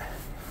locked it.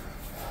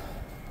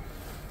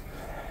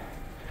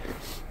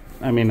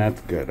 I mean, that's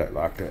good, I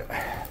locked it.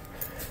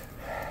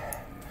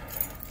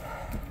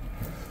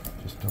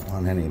 Just don't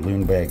want any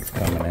loon bags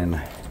coming in.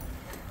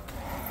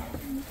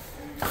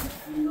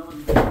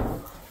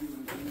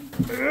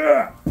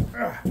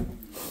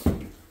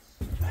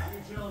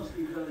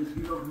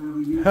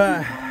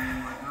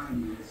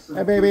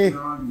 Hi, baby.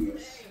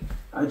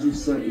 I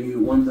just sent you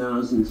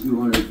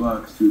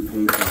 $1,200 through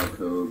PayPal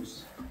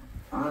codes.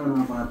 I don't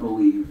know if I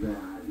believe that.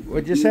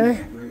 What'd you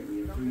say?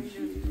 Greatly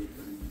appreciate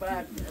it.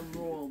 Back and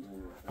rolled.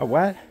 A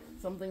what?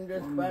 Something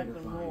just back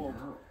and rolled.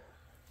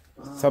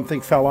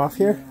 Something fell off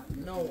here?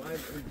 No,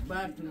 it's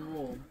back and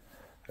rolled.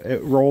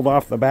 It rolled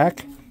off the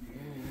back?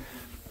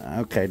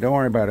 Okay, don't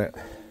worry about it.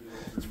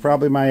 It's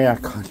probably my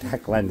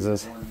contact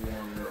lenses.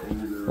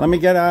 Let me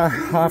get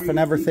off and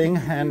everything,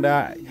 and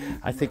I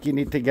think you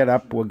need to get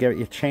up. We'll get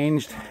you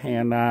changed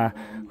and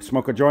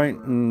smoke a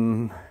joint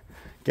and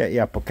get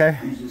you up, okay?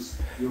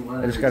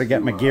 I just got to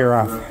get my gear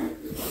off.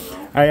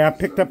 I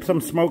picked up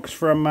some smokes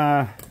from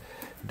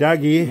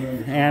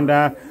Dougie, and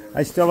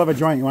I still have a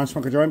joint. You want to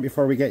smoke a joint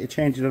before we get you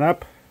changed it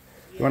up?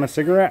 You want a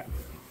cigarette?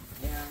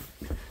 Yeah.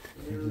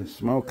 Here's the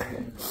smoke.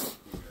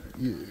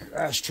 Your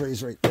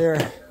ashtray's right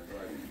there.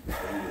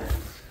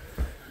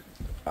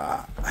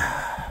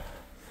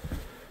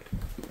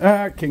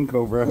 King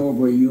Cobra.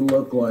 Cobra, you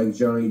look like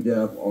Johnny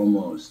Depp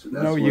almost.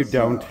 That's no, you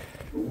don't.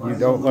 You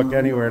don't look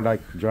anywhere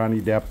like Johnny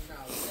Depp.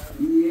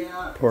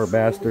 Yeah. Poor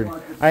bastard.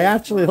 I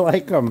actually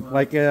like him.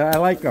 I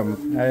like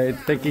him. I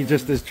think he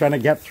just is trying to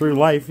get through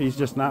life. He's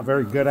just not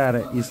very good at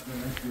it. He's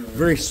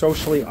very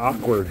socially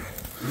awkward.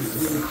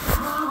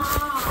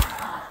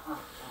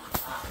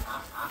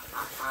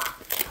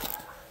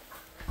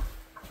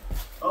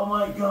 Oh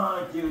my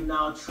god, dude,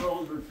 now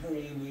trolls are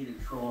paying me to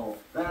troll.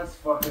 That's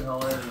fucking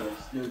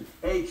hilarious, dude.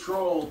 Hey,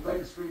 troll,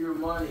 thanks for your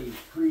money.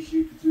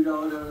 Appreciate the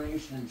 $2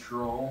 donation,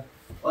 troll.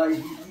 Like,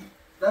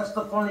 that's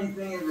the funny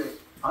thing of it.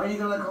 How are you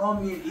gonna call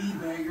me an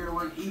e-bagger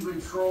when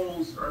even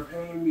trolls are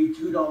paying me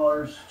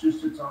 $2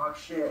 just to talk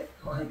shit?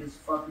 Like, it's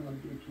fucking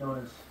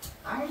ridiculous.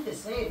 I hate to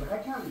say it, but I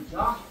kind of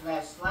jocked for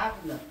that slap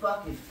in the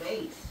fucking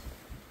face.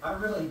 I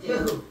really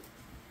do.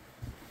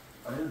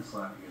 I didn't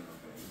slap you in the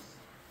face.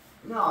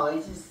 No,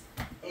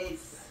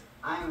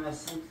 I'm a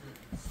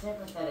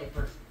sympathetic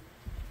person.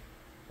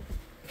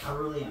 I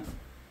really am.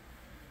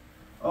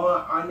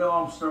 Oh, I know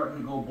I'm starting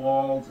to go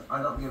bald.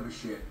 I don't give a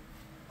shit.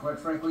 Quite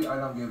frankly, I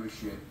don't give a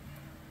shit.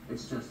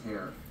 It's just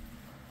hair.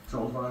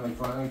 Trolls want to make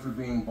fun of me for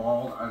being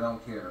bald. I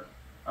don't care.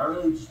 I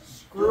really just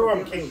Screw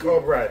him, King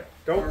Cobra.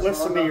 Don't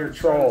listen to your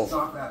trolls.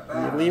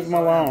 You leave them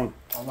alone.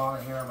 A lot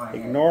of hair in my head.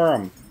 Ignore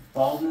them.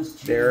 Baldness,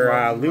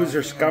 They're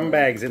loser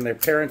scumbags in their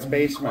parents' And to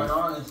be basement.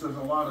 quite honest, there's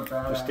a lot of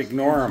badass Just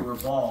ignore kids 'em. who are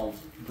bald.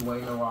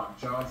 Dwayne The Rock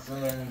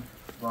Johnson,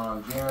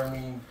 Ron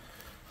Jeremy.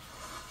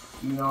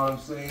 You know what I'm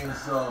saying?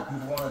 So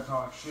people want to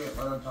talk shit,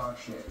 let them talk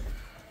shit.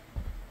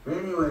 But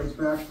anyways,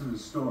 back to the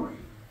story.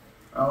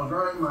 I was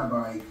riding my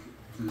bike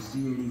to the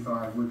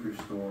C85 liquor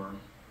store,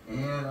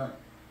 and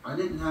I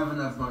didn't have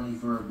enough money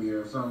for a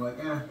beer, so I'm like,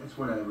 it's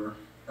whatever.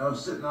 I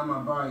was sitting on my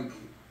bike,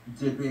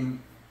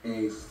 dipping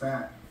a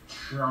fat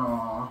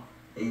chaw,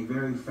 a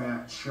very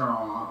fat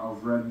chaw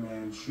of Red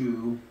Man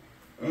Chew,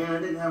 and I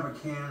didn't have a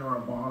can or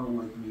a bottle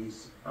with me.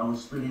 So I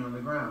was spitting on the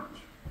ground.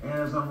 And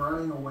as I'm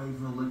running away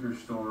from the liquor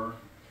store,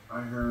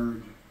 I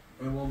heard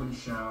a woman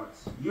shout,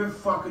 "You're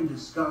fucking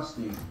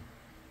disgusting."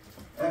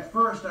 At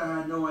first, I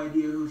had no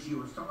idea who she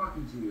was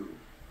talking to.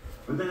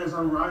 But then as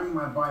I'm riding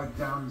my bike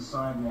down the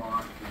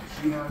sidewalk,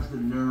 she has the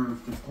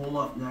nerve to pull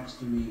up next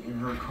to me in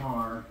her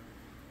car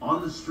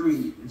on the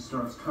street and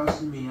starts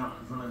cussing me out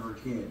in front of her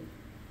kid.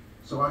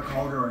 So I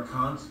called her a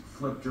cunt,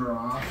 flipped her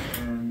off,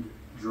 and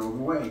drove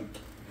away.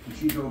 And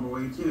she drove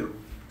away too.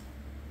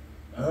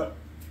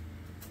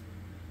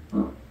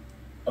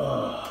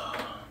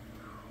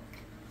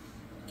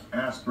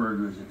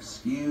 Asperger's,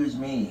 excuse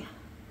me.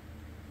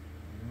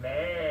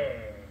 Man.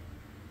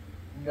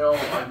 No,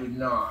 I did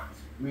not.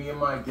 Me and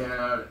my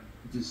dad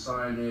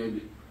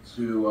decided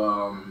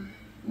to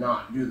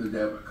not do the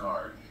debit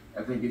card.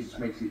 I think it just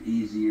makes it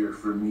easier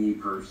for me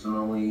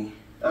personally.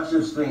 That's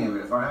just the thing of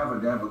it. If I have a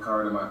debit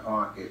card in my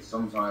pocket,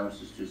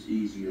 sometimes it's just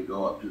easy to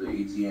go up to the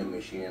ATM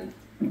machine,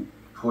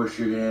 push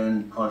it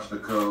in, punch the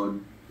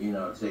code, you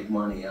know, take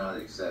money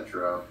out,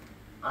 etc.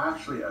 I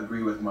actually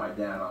agree with my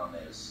dad on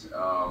this.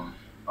 I'm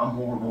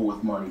horrible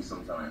with money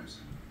sometimes.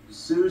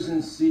 Susan,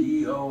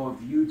 CEO of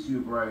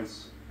YouTube,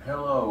 writes,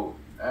 "Hello,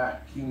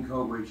 at King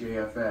Cobra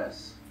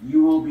JFS.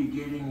 You will be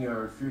getting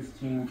your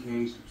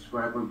 15K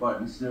subscriber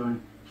button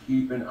soon.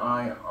 Keep an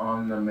eye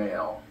on the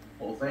mail."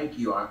 Well, thank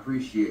you. I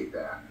appreciate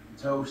that.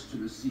 Toast to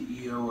the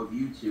CEO of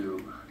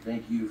YouTube.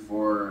 Thank you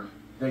for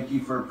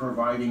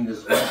providing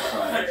this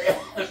website,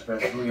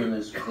 especially in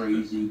this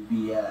crazy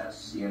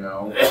BS, you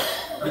know.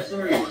 I'm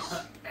serious.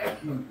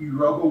 You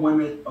rub a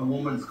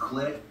woman's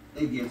clit,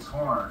 it gets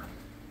hard.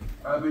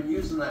 I've been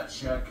using that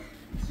check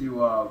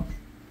to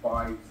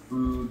buy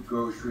food,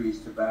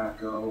 groceries,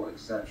 tobacco,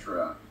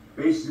 etc.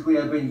 Basically,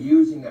 I've been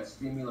using that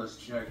stimulus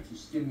check to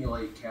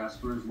stimulate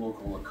Casper's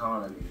local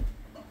economy.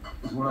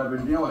 Is what I've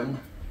been doing,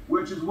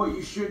 which is what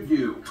you should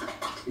do.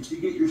 If you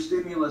get your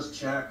stimulus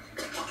check,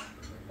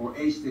 or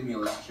a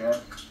stimulus check,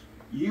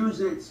 use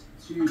it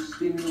to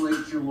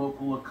stimulate your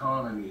local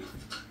economy.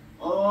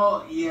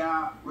 Oh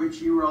yeah,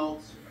 Richie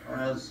Ralt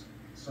has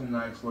some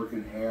nice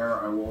looking hair,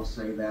 I will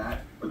say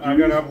that. But I'm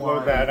gonna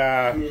upload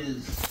that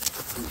is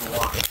a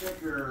lot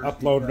thicker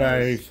upload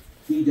my...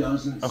 he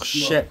doesn't Oh smoke.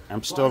 shit,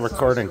 I'm still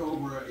recording.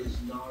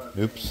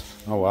 Oops.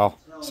 Oh well.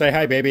 Say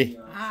hi, baby.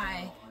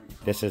 Hi.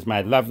 This is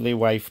my lovely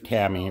wife,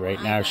 Tammy.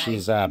 Right now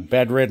she's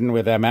bedridden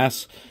with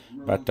MS,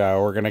 but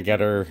we're gonna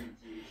get her,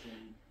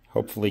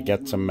 hopefully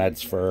get some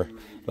meds for her.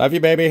 Love you,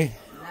 baby.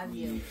 Love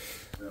you.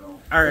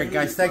 Alright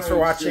guys, thanks for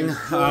watching.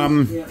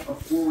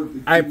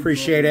 I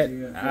appreciate it.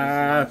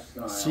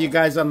 See you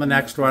guys on the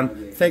next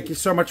one. Thank you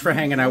so much for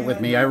hanging out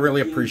with me. I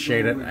really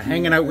appreciate it.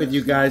 Hanging out with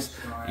you guys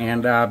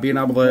and being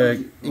able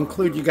to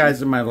include you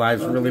guys in my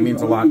lives really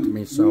means a lot to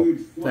me. So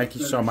thank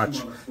you so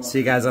much. See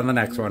you guys on the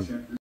next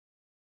one.